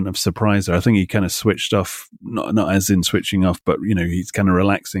an element of surprise there. I think he kind of switched off, not as in switching off, but he's kind of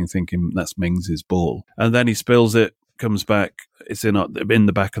relaxing, thinking that's Mings' ball, and then he spills it, comes back, it's in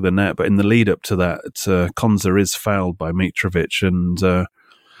the back of the net. But in the lead up to that, Konsa is fouled by Mitrovic, and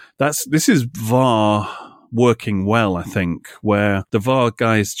this is VAR working well, I think, where the VAR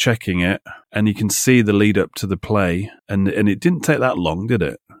guy's checking it and you can see the lead up to the play, and it didn't take that long, did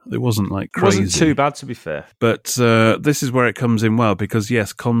it? It wasn't like crazy. It wasn't too bad, to be fair. But this is where it comes in well, because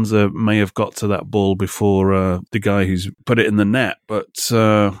yes, Konsa may have got to that ball before the guy who's put it in the net, but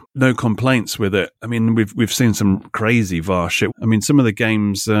no complaints with it. I mean, we've seen some crazy VAR shit. I mean, some of the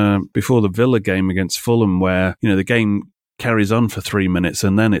games before the Villa game against Fulham, where the game carries on for 3 minutes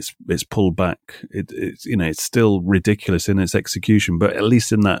and then it's pulled back. It's still ridiculous in its execution, but at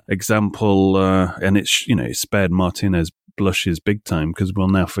least in that example, and it spared Martinez blushes big time, because we'll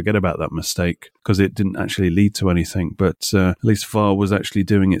now forget about that mistake because it didn't actually lead to anything. But at least VAR was actually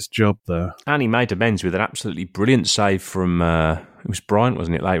doing its job there. And he made amends with an absolutely brilliant save from it was Bryant,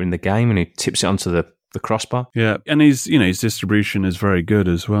 wasn't it, later in the game, and he tips it onto the crossbar. Yeah, and his distribution is very good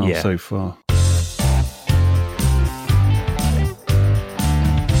as well so far.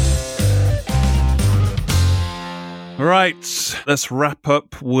 Right, let's wrap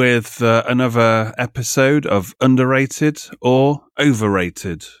up with another episode of Underrated or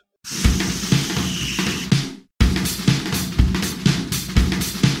Overrated.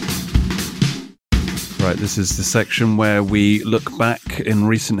 Right, this is the section where we look back in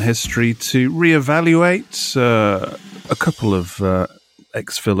recent history to reevaluate a couple of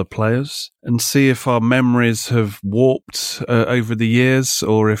ex-Villa players and see if our memories have warped over the years,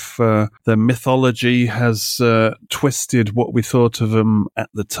 or if their mythology has twisted what we thought of them at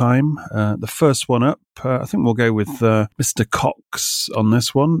the time. The first one up, I think we'll go with Mr. Cox on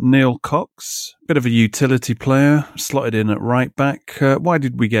this one. Neil Cox, bit of a utility player, slotted in at right back. Why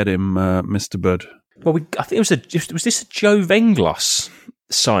did we get him, Mr. Budd? Well, I think was this a Joe Venglos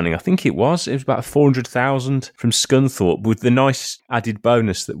signing? I think it was. It was about 400,000 from Scunthorpe, with the nice added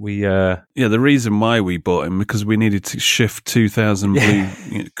bonus that we. The reason why we bought him, because we needed to shift 2,000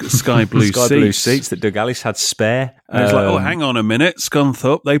 sky blue seats that Doug Ellis had spare. And it's like, hang on a minute,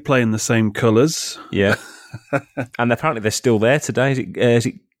 Scunthorpe, they play in the same colours. Yeah, and apparently they're still there today. Is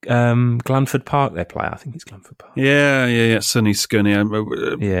it Glanford Park they play? I think it's Glanford Park. Yeah. Sunny Scunny.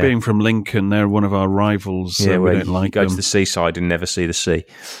 Being from Lincoln, they're one of our rivals. Yeah, we don't like go them. to the seaside and never see the sea.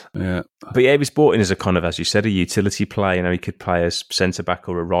 Yeah. But yeah, he was brought in as a kind of, as you said, a utility player. You know, he could play as centre-back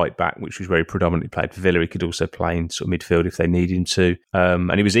or a right-back, which was very predominantly played for Villa. He could also play in sort of midfield if they needed him to.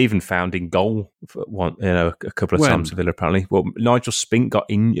 And he was even found in goal for a couple of times for Villa, apparently. Well, Nigel Spink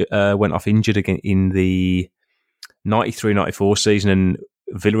went off injured again in the 93-94 season, and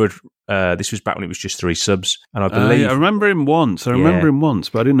Villa this was back when it was just 3 subs, and I believe I remember him once. But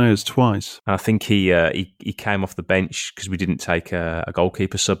I didn't know it was twice. And I think he came off the bench because we didn't take a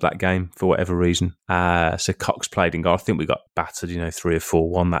goalkeeper sub that game for whatever reason. So Cox played in goal. I think we got battered, 3 or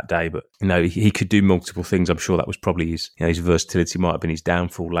 4-1 that day. But he could do multiple things. I'm sure that was probably his versatility might have been his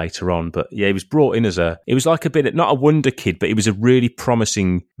downfall later on. But yeah, he was brought in it was like a bit not a wonder kid, but he was a really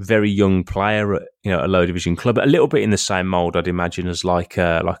promising, very young player at a low division club. A little bit in the same mould, I'd imagine, as like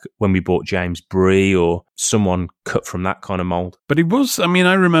when we bought James Bree or someone cut from that kind of mould. But he was, I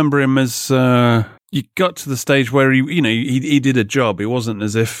rember him as, you got to the stage where he did a job. It wasn't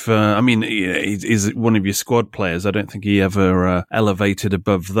as if, he's one of your squad players. I don't think he ever elevated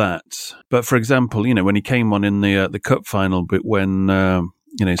above that. But for example, when he came on in the cup final, but when,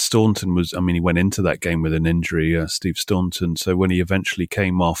 Staunton was, he went into that game with an injury, Steve Staunton. So when he eventually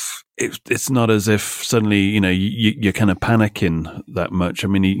came off, it's not as if suddenly, you're kind of panicking that much.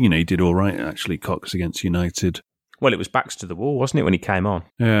 He did all right, actually, Cox against United. Well, it was backs to the wall, wasn't it, when he came on?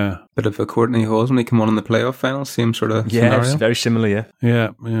 Yeah. Bit of a Courtney Hawes when he came on in the playoff final, same sort of scenario. Yeah, it's very similar, yeah. Yeah.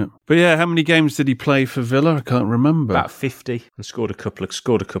 But yeah, how many games did he play for Villa? I can't remember. About 50, and scored a couple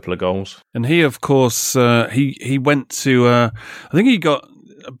of goals. And he, of course, he went to, I think he got,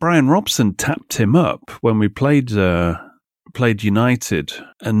 Brian Robson tapped him up when we played United,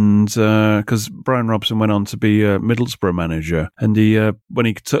 and because Brian Robson went on to be Middlesbrough manager, and he when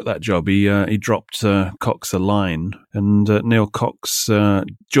he took that job, he dropped Cox a line, and Neil Cox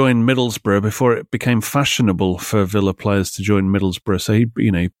joined Middlesbrough before it became fashionable for Villa players to join Middlesbrough. So he,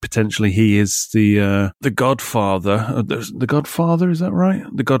 potentially he is the godfather. The godfather, is that right?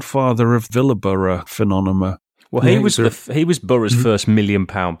 The godfather of Villaborough phenomena. Well, he was Borough's first £1 million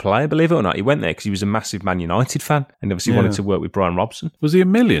player, believe it or not. He went there because he was a massive Man United fan and obviously wanted to work with Brian Robson. Was he $1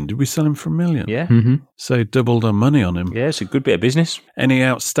 million? Did we sell him for $1 million? Yeah. Mm-hmm. So doubled our money on him. Yeah, it's a good bit of business. Any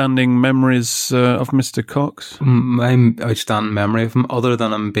outstanding memories of Mr. Cox? My outstanding memory of him, other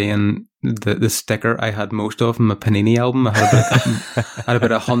than him being the sticker I had most of him, a Panini album. I had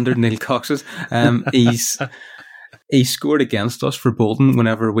about 100 Neil Coxes. He scored against us for Bolton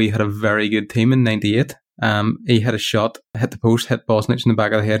whenever we had a very good team in '98. He had a shot, hit the post, hit Bosnich in the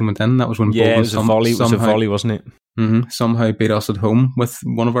back of the head and went in. That was when Bolton it was a volley. It was a volley, wasn't it? Mm-hmm, somehow beat us at home with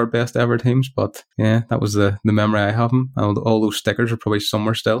one of our best ever teams. But yeah, that was the memory I have him. All those stickers are probably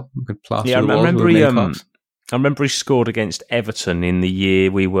somewhere still. I remember he scored against Everton in the year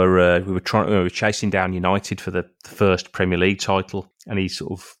we were chasing down United for the first Premier League title, and he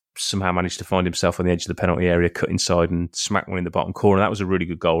sort of somehow managed to find himself on the edge of the penalty area, cut inside and smack one in the bottom corner. That was a really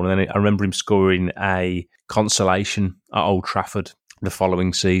good goal. And then I remember him scoring a consolation at Old Trafford the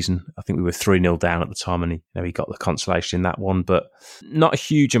following season. I think we were 3-0 down at the time, and he got the consolation in that one. But not a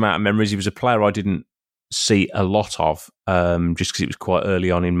huge amount of memories. He was a player I didn't see a lot of, just because it was quite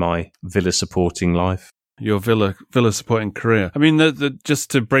early on in my Villa supporting life. Your Villa supporting career.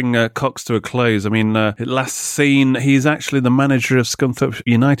 Just to bring Cox to a close, last seen, he's actually the manager of Scunthorpe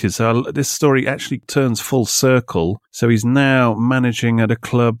United. So this story actually turns full circle. So he's now managing at a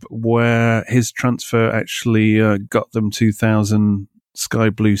club where his transfer actually got them 2,000 sky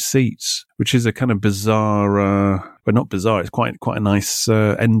blue seats, which is a kind of bizarre, not bizarre, it's quite a nice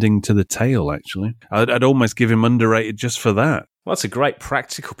ending to the tale, actually. I'd almost give him underrated just for that. Well, that's a great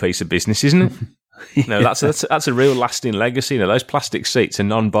practical piece of business, isn't it? No, that's a real lasting legacy. Those plastic seats are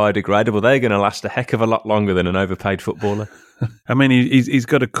non-biodegradable. They're going to last a heck of a lot longer than an overpaid footballer. He's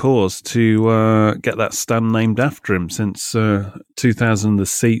got a cause to get that stand named after him since 2000. The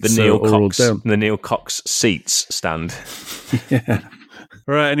seats the Neil Cox seats stand. Yeah.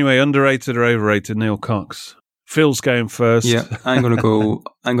 Right. Anyway, underrated or overrated? Neil Cox. Phil's going first. Yeah, I'm gonna go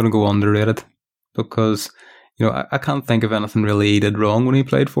underrated because I can't think of anything really he did wrong when he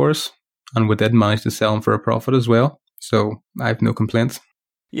played for us. And we did manage to sell him for a profit as well. So I have no complaints.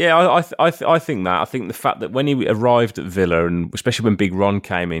 Yeah, I think that. I think the fact that when he arrived at Villa, and especially when Big Ron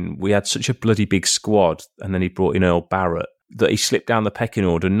came in, we had such a bloody big squad, and then he brought in Earl Barrett, that he slipped down the pecking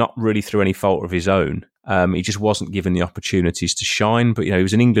order, not really through any fault of his own. He just wasn't given the opportunities to shine. But, he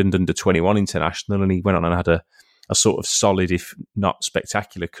was an England under-21 international, and he went on and had a a sort of solid, if not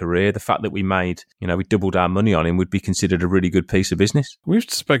spectacular, career. The fact that we doubled our money on him would be considered a really good piece of business. We've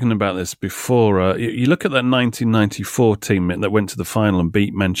spoken about this before. You look at that 1994 team that went to the final and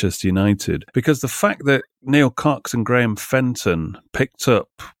beat Manchester United, because the fact that Neil Cox and Graham Fenton picked up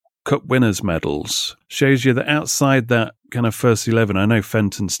Cup winners' medals shows you that outside that kind of first 11, I know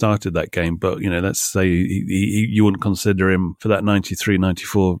Fenton started that game, but, let's say you wouldn't consider him for that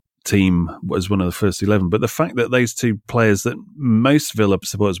 93-94 team as one of the first 11. But the fact that those two players that most Villa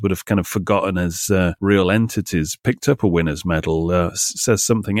supporters would have kind of forgotten as real entities picked up a winners' medal says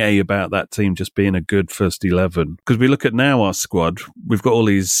something, about that team just being a good first 11. Because we look at now our squad, we've got all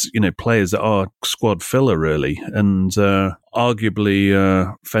these, players that are squad filler, really. And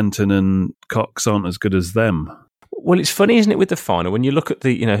arguably Fenton and Cox aren't as good as them. Well, it's funny, isn't it, with the final, when you look at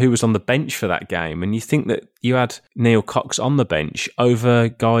the, who was on the bench for that game, and you think that you had Neil Cox on the bench over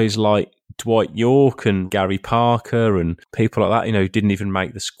guys like Dwight York and Gary Parker and people like that, who didn't even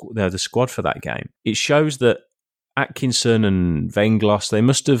make the squad for that game. It shows that Atkinson and Venglos, they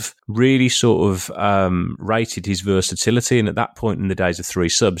must have really sort of rated his versatility. And at that point in the days of 3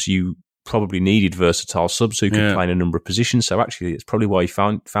 subs, you probably needed versatile subs who could play in a number of positions. So actually, it's probably why he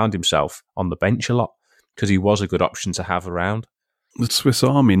found himself on the bench a lot, because he was a good option to have around. The Swiss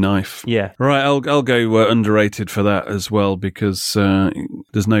Army knife. Yeah. Right, I'll go underrated for that as well, because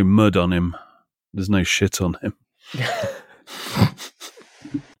there's no mud on him. There's no shit on him.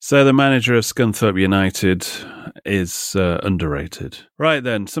 So the manager of Scunthorpe United is underrated. Right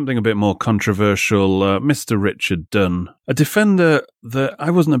then, something a bit more controversial. Mr. Richard Dunne, a defender that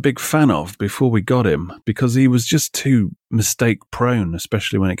I wasn't a big fan of before we got him, because he was just too mistake-prone,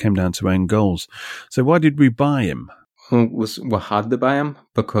 especially when it came down to own goals. So why did we buy him? We had to buy him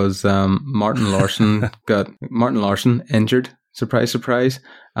because Martin Laursen injured. Surprise, surprise.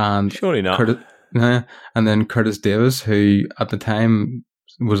 And surely not. And then Curtis Davis, who at the time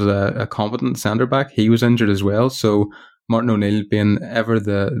was a competent centre-back, he was injured as well. So Martin O'Neill, being ever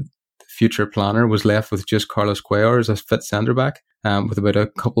the future planner, was left with just Carlos Cuellar as a fit centre-back, with about a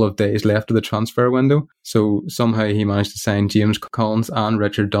couple of days left of the transfer window. So somehow he managed to sign James Collins and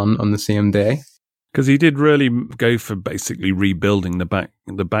Richard Dunne on the same day. Because he did really go for basically rebuilding the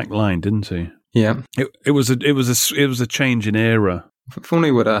back line, didn't he? Yeah. It was a change in era. If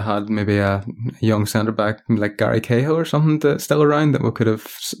only would have had maybe a young centre-back like Gary Cahill or something still around that we could have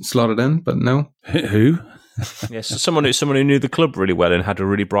slotted in, but no. Who? Yes, someone who knew the club really well and had a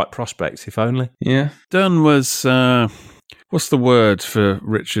really bright prospect, if only. Yeah. Dunne was... what's the word for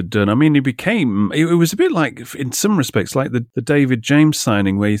Richard Dunne? I mean, it was a bit like, in some respects, like the David James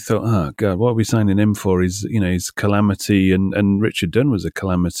signing, where you thought, oh, God, what are we signing him for? He's calamity, and Richard Dunne was a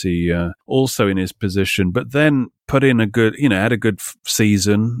calamity also in his position, but then put in had a good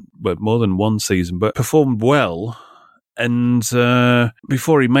season, but more than one season, but performed well. And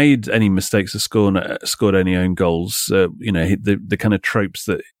before he made any mistakes or scored any own goals, the kind of tropes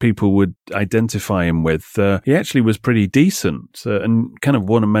that people would identify him with, he actually was pretty decent and kind of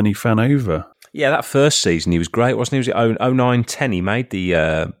won a many fan over. Yeah, that first season he was great, wasn't he? Was it 09-10? He made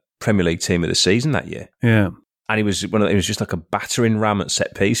the Premier League team of the season that year. Yeah. And he was just like a battering ram at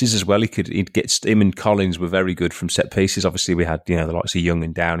set pieces as well. Him and Collins were very good from set pieces. Obviously, we had the likes of Young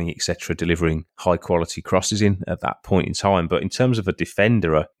and Downing, etc., delivering high quality crosses in at that point in time. But in terms of a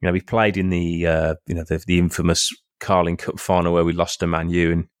defender, he played in the infamous Carling Cup final where we lost to Man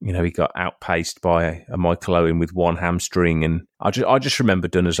U, and he got outpaced by a Michael Owen with one hamstring. And I just remember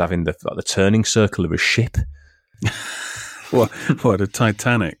Dunne as having the turning circle of a ship. What a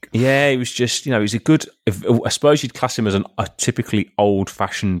Titanic. Yeah, he was just, he's a good, I suppose you'd class him as a typically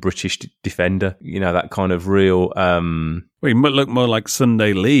old-fashioned British defender, that kind of real... Well, he might look more like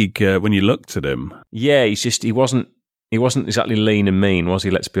Sunday League when you looked at him. Yeah, he wasn't exactly lean and mean, was he,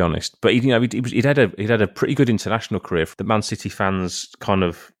 let's be honest. But, he'd had a pretty good international career. The Man City fans kind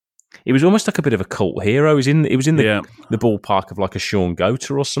of... He was almost like a bit of a cult hero. He was in the ballpark of like a Sean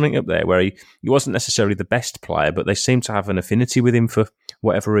Goater or something up there, where he wasn't necessarily the best player, but they seemed to have an affinity with him for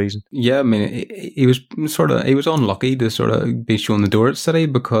whatever reason. Yeah, I mean, he was unlucky to sort of be shown the door at City,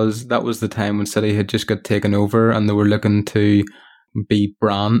 because that was the time when City had just got taken over and they were looking to be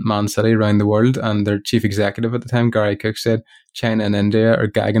brand Man City around the world, and their chief executive at the time, Gary Cook, said China and India are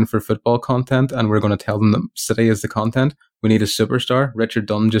gagging for football content and we're going to tell them that City is the content. We need a superstar. Richard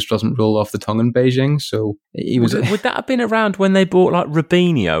Dunne just doesn't roll off the tongue in Beijing, so he was... Would that have been around when they bought like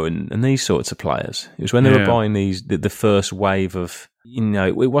Robinho and these sorts of players? It was when they were buying the first wave of...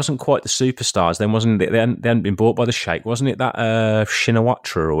 it wasn't quite the superstars then, wasn't it? They hadn't been bought by the Sheikh, wasn't it? That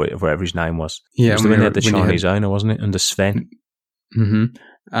Shinawatra or whatever his name was. Yeah, it was when they had the Chinese owner, wasn't it? Under Sven.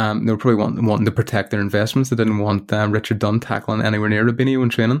 Mm-hmm. They were probably wanting to protect their investments. They didn't want Richard Dunne tackling anywhere near Robinho in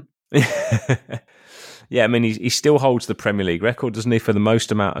training. Yeah, I mean, he still holds the Premier League record, doesn't he, for the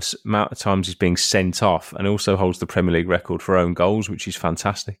most amount of times he's being sent off, and also holds the Premier League record for own goals, which is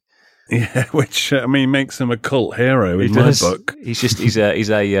fantastic. Yeah, which makes him a cult hero in my book. He's an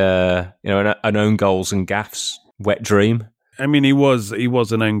own goals and gaffes wet dream. I mean, he was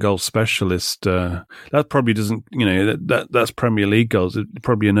an own goal specialist. That probably doesn't, that's Premier League goals.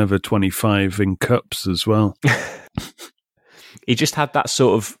 Probably another 25 in cups as well. He just had that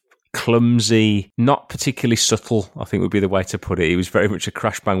sort of clumsy, not particularly subtle, I think would be the way to put it. He was very much a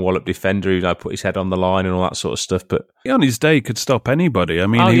crash bang wallop defender who put his head on the line and all that sort of stuff. But on his day, could stop anybody. I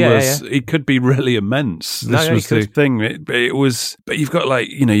mean, he could be really immense. This was the thing. It was, but you've got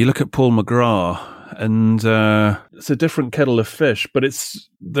you look at Paul McGrath. And it's a different kettle of fish, but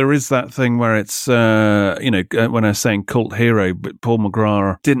there is that thing where it's when I was saying cult hero, but Paul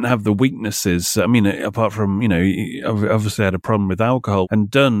McGrath didn't have the weaknesses. I mean, apart from he obviously had a problem with alcohol,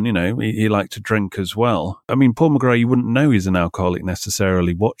 and Dunne, he liked to drink as well. I mean, Paul McGrath, you wouldn't know he's an alcoholic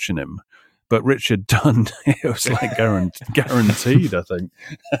necessarily watching him, but Richard Dunne, it was like guaranteed, I think.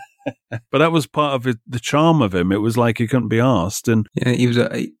 But that was part of the charm of him. It was like he couldn't be asked. And yeah, he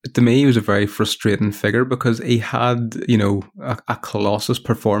was a very frustrating figure because he had, a colossus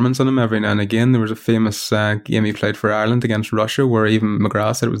performance on him every now and again. There was a famous game he played for Ireland against Russia where even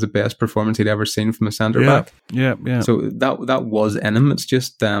McGrath said it was the best performance he'd ever seen from a centre back. Yeah. So that was in him. It's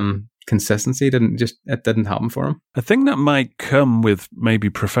just consistency it didn't happen for him. I think that might come with maybe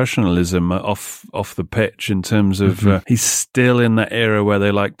professionalism off the pitch in terms of he's still in that era where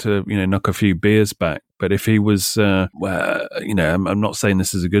they like to knock a few beers back. But if he was, I'm not saying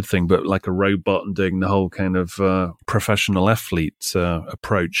this is a good thing, but like a robot and doing the whole kind of professional athlete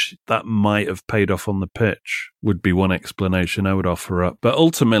approach, that might have paid off on the pitch, would be one explanation I would offer up. But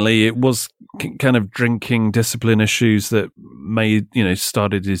ultimately, it was kind of drinking discipline issues that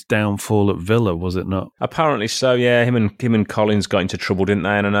started his downfall at Villa, was it not? Apparently so, yeah. Him and Collins got into trouble, didn't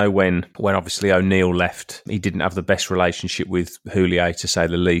they? And I know when obviously O'Neill left, he didn't have the best relationship with Houllier, to say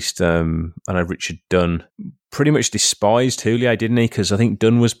the least. I know Richard Dunne pretty much despised Houllier, didn't he? Because I think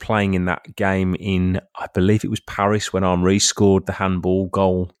Dunne was playing in that game in, I believe it was Paris, when Henry scored the handball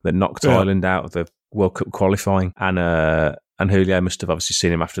goal that knocked Ireland out of the World Cup qualifying. And Houllier must have obviously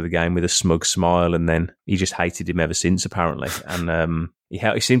seen him after the game with a smug smile, and then he just hated him ever since, apparently. And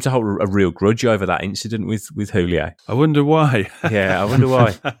he seemed to hold a real grudge over that incident with Houllier. I wonder why. Yeah, I wonder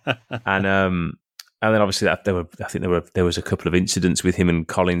why. And then obviously there was a couple of incidents with him and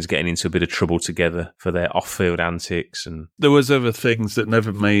Collins getting into a bit of trouble together for their off-field antics, and there was other things that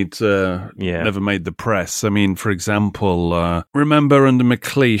never made the press. I mean, for example, remember under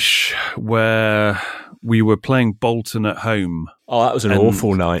McLeish where we were playing Bolton at home. Oh, that was an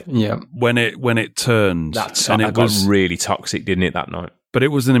awful night. Yeah, when it turned, it got really toxic, didn't it, that night? But it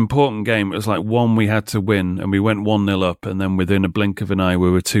was an important game. It was like one we had to win, and we went 1-0 up, and then within a blink of an eye,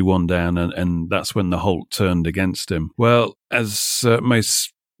 we were 2-1 down, and that's when the Holt turned against him. Well, as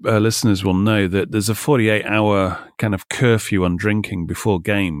most listeners will know, that there's a 48-hour kind of curfew on drinking before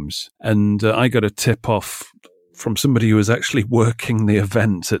games, and I got a tip off from somebody who was actually working the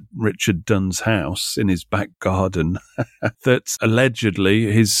event at Richard Dunne's house in his back garden that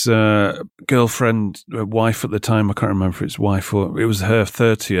allegedly his girlfriend, wife at the time, I can't remember if it's wife or it was her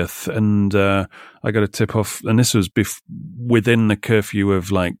 30th, and I got a tip off, and this was within the curfew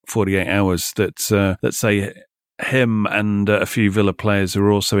of like 48 hours that let's say him and a few Villa players who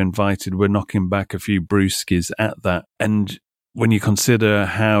were also invited were knocking back a few brewskis at that. And when you consider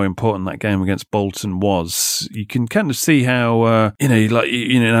how important that game against Bolton was, you can kind of see how, in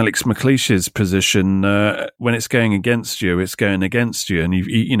Alex McLeish's position, when it's going against you, it's going against you. And,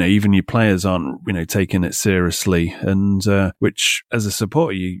 even your players aren't, taking it seriously. And, which as a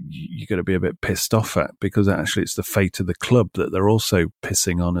supporter, you got to be a bit pissed off at, because actually it's the fate of the club that they're also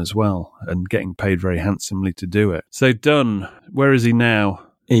pissing on as well and getting paid very handsomely to do it. So Dunne, where is he now?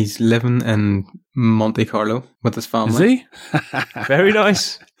 He's living in Monte Carlo with his family. Is he? Very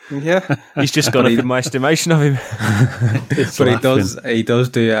nice. Yeah. He's just gone up in my estimation of him. But he does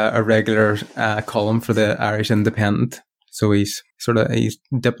do a regular column for the Irish Independent. So he's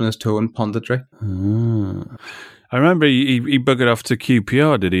dipping his toe in punditry. I remember he buggered off to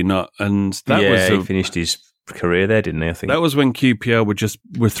QPR, did he not? And he finished his career there, didn't they? I think that was when QPR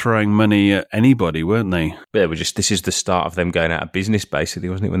were throwing money at anybody, weren't they? Yeah, this is the start of them going out of business, basically,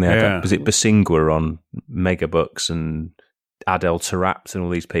 wasn't it? When they had that, was it Basingwa on Megabucks and Adel Tarapt and all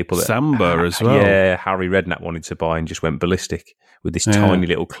these people? Samba as well. Yeah, Harry Redknapp wanted to buy and just went ballistic with this tiny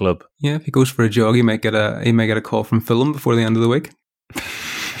little club. Yeah, if he goes for a jog, he might get a call from Fulham before the end of the week.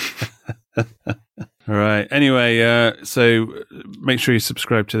 All right. Anyway, so make sure you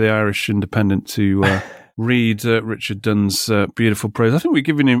subscribe to the Irish Independent to read Richard Dunn's beautiful prose. I think we're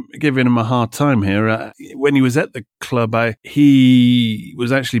giving him a hard time here. When he was at the club, he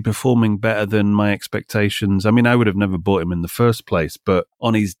was actually performing better than my expectations. I mean, I would have never bought him in the first place, but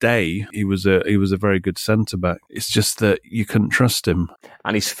on his day, he was a very good centre back. It's just that you couldn't trust him.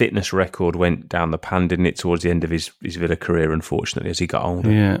 And his fitness record went down the pan, didn't it, towards the end of his Villa career, unfortunately, as he got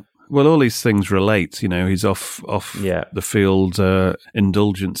older. Yeah. Well, all these things relate, you know, he's off the field,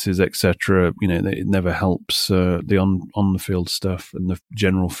 indulgences, etc. You know, it never helps the on the field stuff and the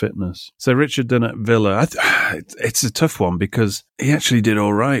general fitness. So Richard Dunn at Villa, it's a tough one because he actually did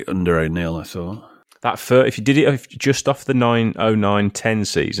all right under O'Neill, I thought. That if you did it just off the 09-10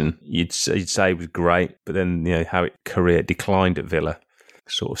 season, you'd say it was great, but then, you know, how it career declined at Villa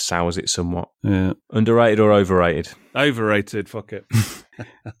sort of sours it somewhat. Yeah. Underrated or overrated? Overrated, fuck it.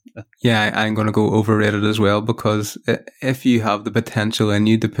 Yeah, I'm going to go overrated as well, because if you have the potential in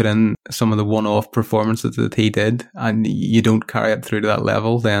you to put in some of the one-off performances that he did and you don't carry it through to that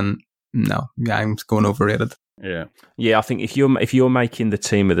level, then no, I'm going overrated. Yeah, I think if you're making the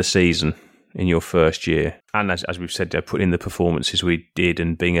team of the season in your first year, and as we've said, putting in the performances we did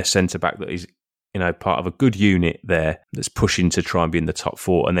and being a centre-back that is, you know, part of a good unit there that's pushing to try and be in the top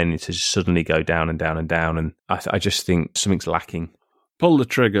 4, and then to suddenly go down and down and down, and I just think something's lacking. Pull the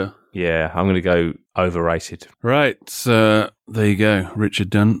trigger. Yeah, I'm going to go overrated. Right, there you go. Richard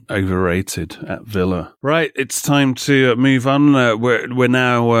Dunn, overrated at Villa. Right, it's time to move on. We're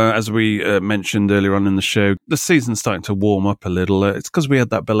now, as we mentioned earlier on in the show, the season's starting to warm up a little. It's because we had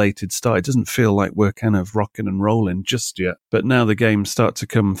that belated start. It doesn't feel like we're kind of rocking and rolling just yet. But now the games start to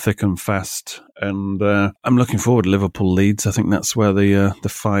come thick and fast. And I'm looking forward to Liverpool Leeds. I think that's where the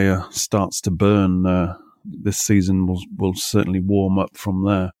fire starts to burn. This season will certainly warm up from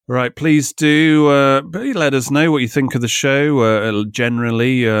there. Right, please do let us know what you think of the show.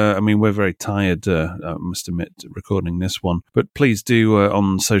 Generally, I mean, we're very tired, I must admit, recording this one. But please do,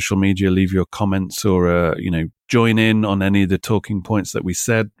 on social media, leave your comments or, join in on any of the talking points that we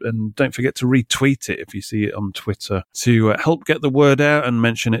said. And don't forget to retweet it if you see it on Twitter to help get the word out and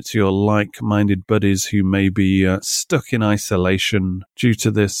mention it to your like-minded buddies who may be stuck in isolation due to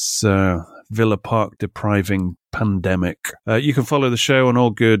this Villa Park depriving pandemic. You can follow the show on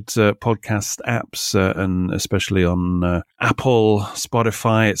all good podcast apps and especially on Apple,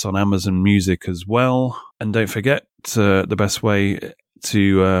 Spotify. It's on Amazon Music as well. And don't forget, the best way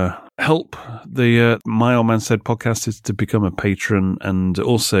to help the My Old Man Said podcast is to become a patron, and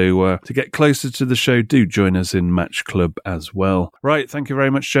also to get closer to the show, do join us in Match Club as well. Right, thank you very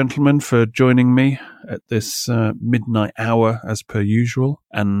much, gentlemen, for joining me at this midnight hour as per usual.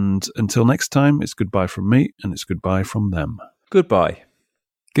 And until next time, it's goodbye from me and it's goodbye from them. Goodbye.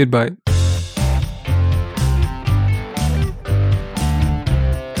 Goodbye.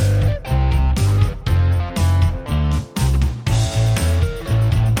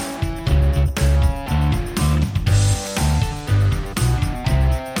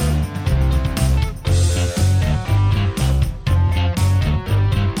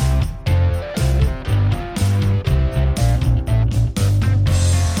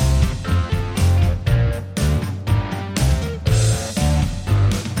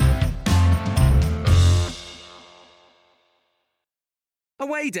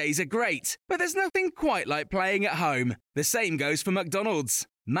 Away days are great, but there's nothing quite like playing at home. The same goes for McDonald's.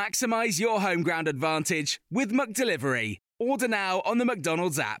 Maximise your home ground advantage with McDelivery. Order now on the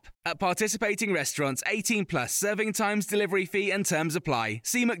McDonald's app. At participating restaurants, 18 plus, serving times, delivery fee and terms apply.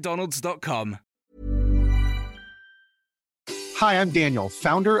 See mcdonalds.com. Hi, I'm Daniel,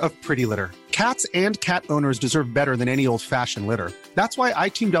 founder of Pretty Litter. Cats and cat owners deserve better than any old-fashioned litter. That's why I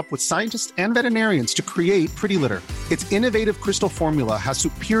teamed up with scientists and veterinarians to create Pretty Litter. Its innovative crystal formula has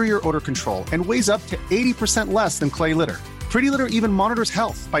superior odor control and weighs up to 80% less than clay litter. Pretty Litter even monitors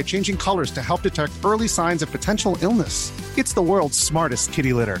health by changing colors to help detect early signs of potential illness. It's the world's smartest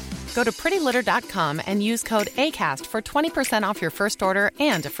kitty litter. Go to prettylitter.com and use code ACAST for 20% off your first order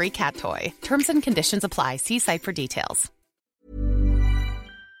and a free cat toy. Terms and conditions apply. See site for details.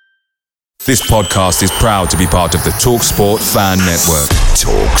 This podcast is proud to be part of the TalkSport Fan Network.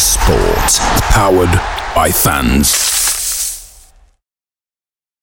 TalkSport. Powered by fans.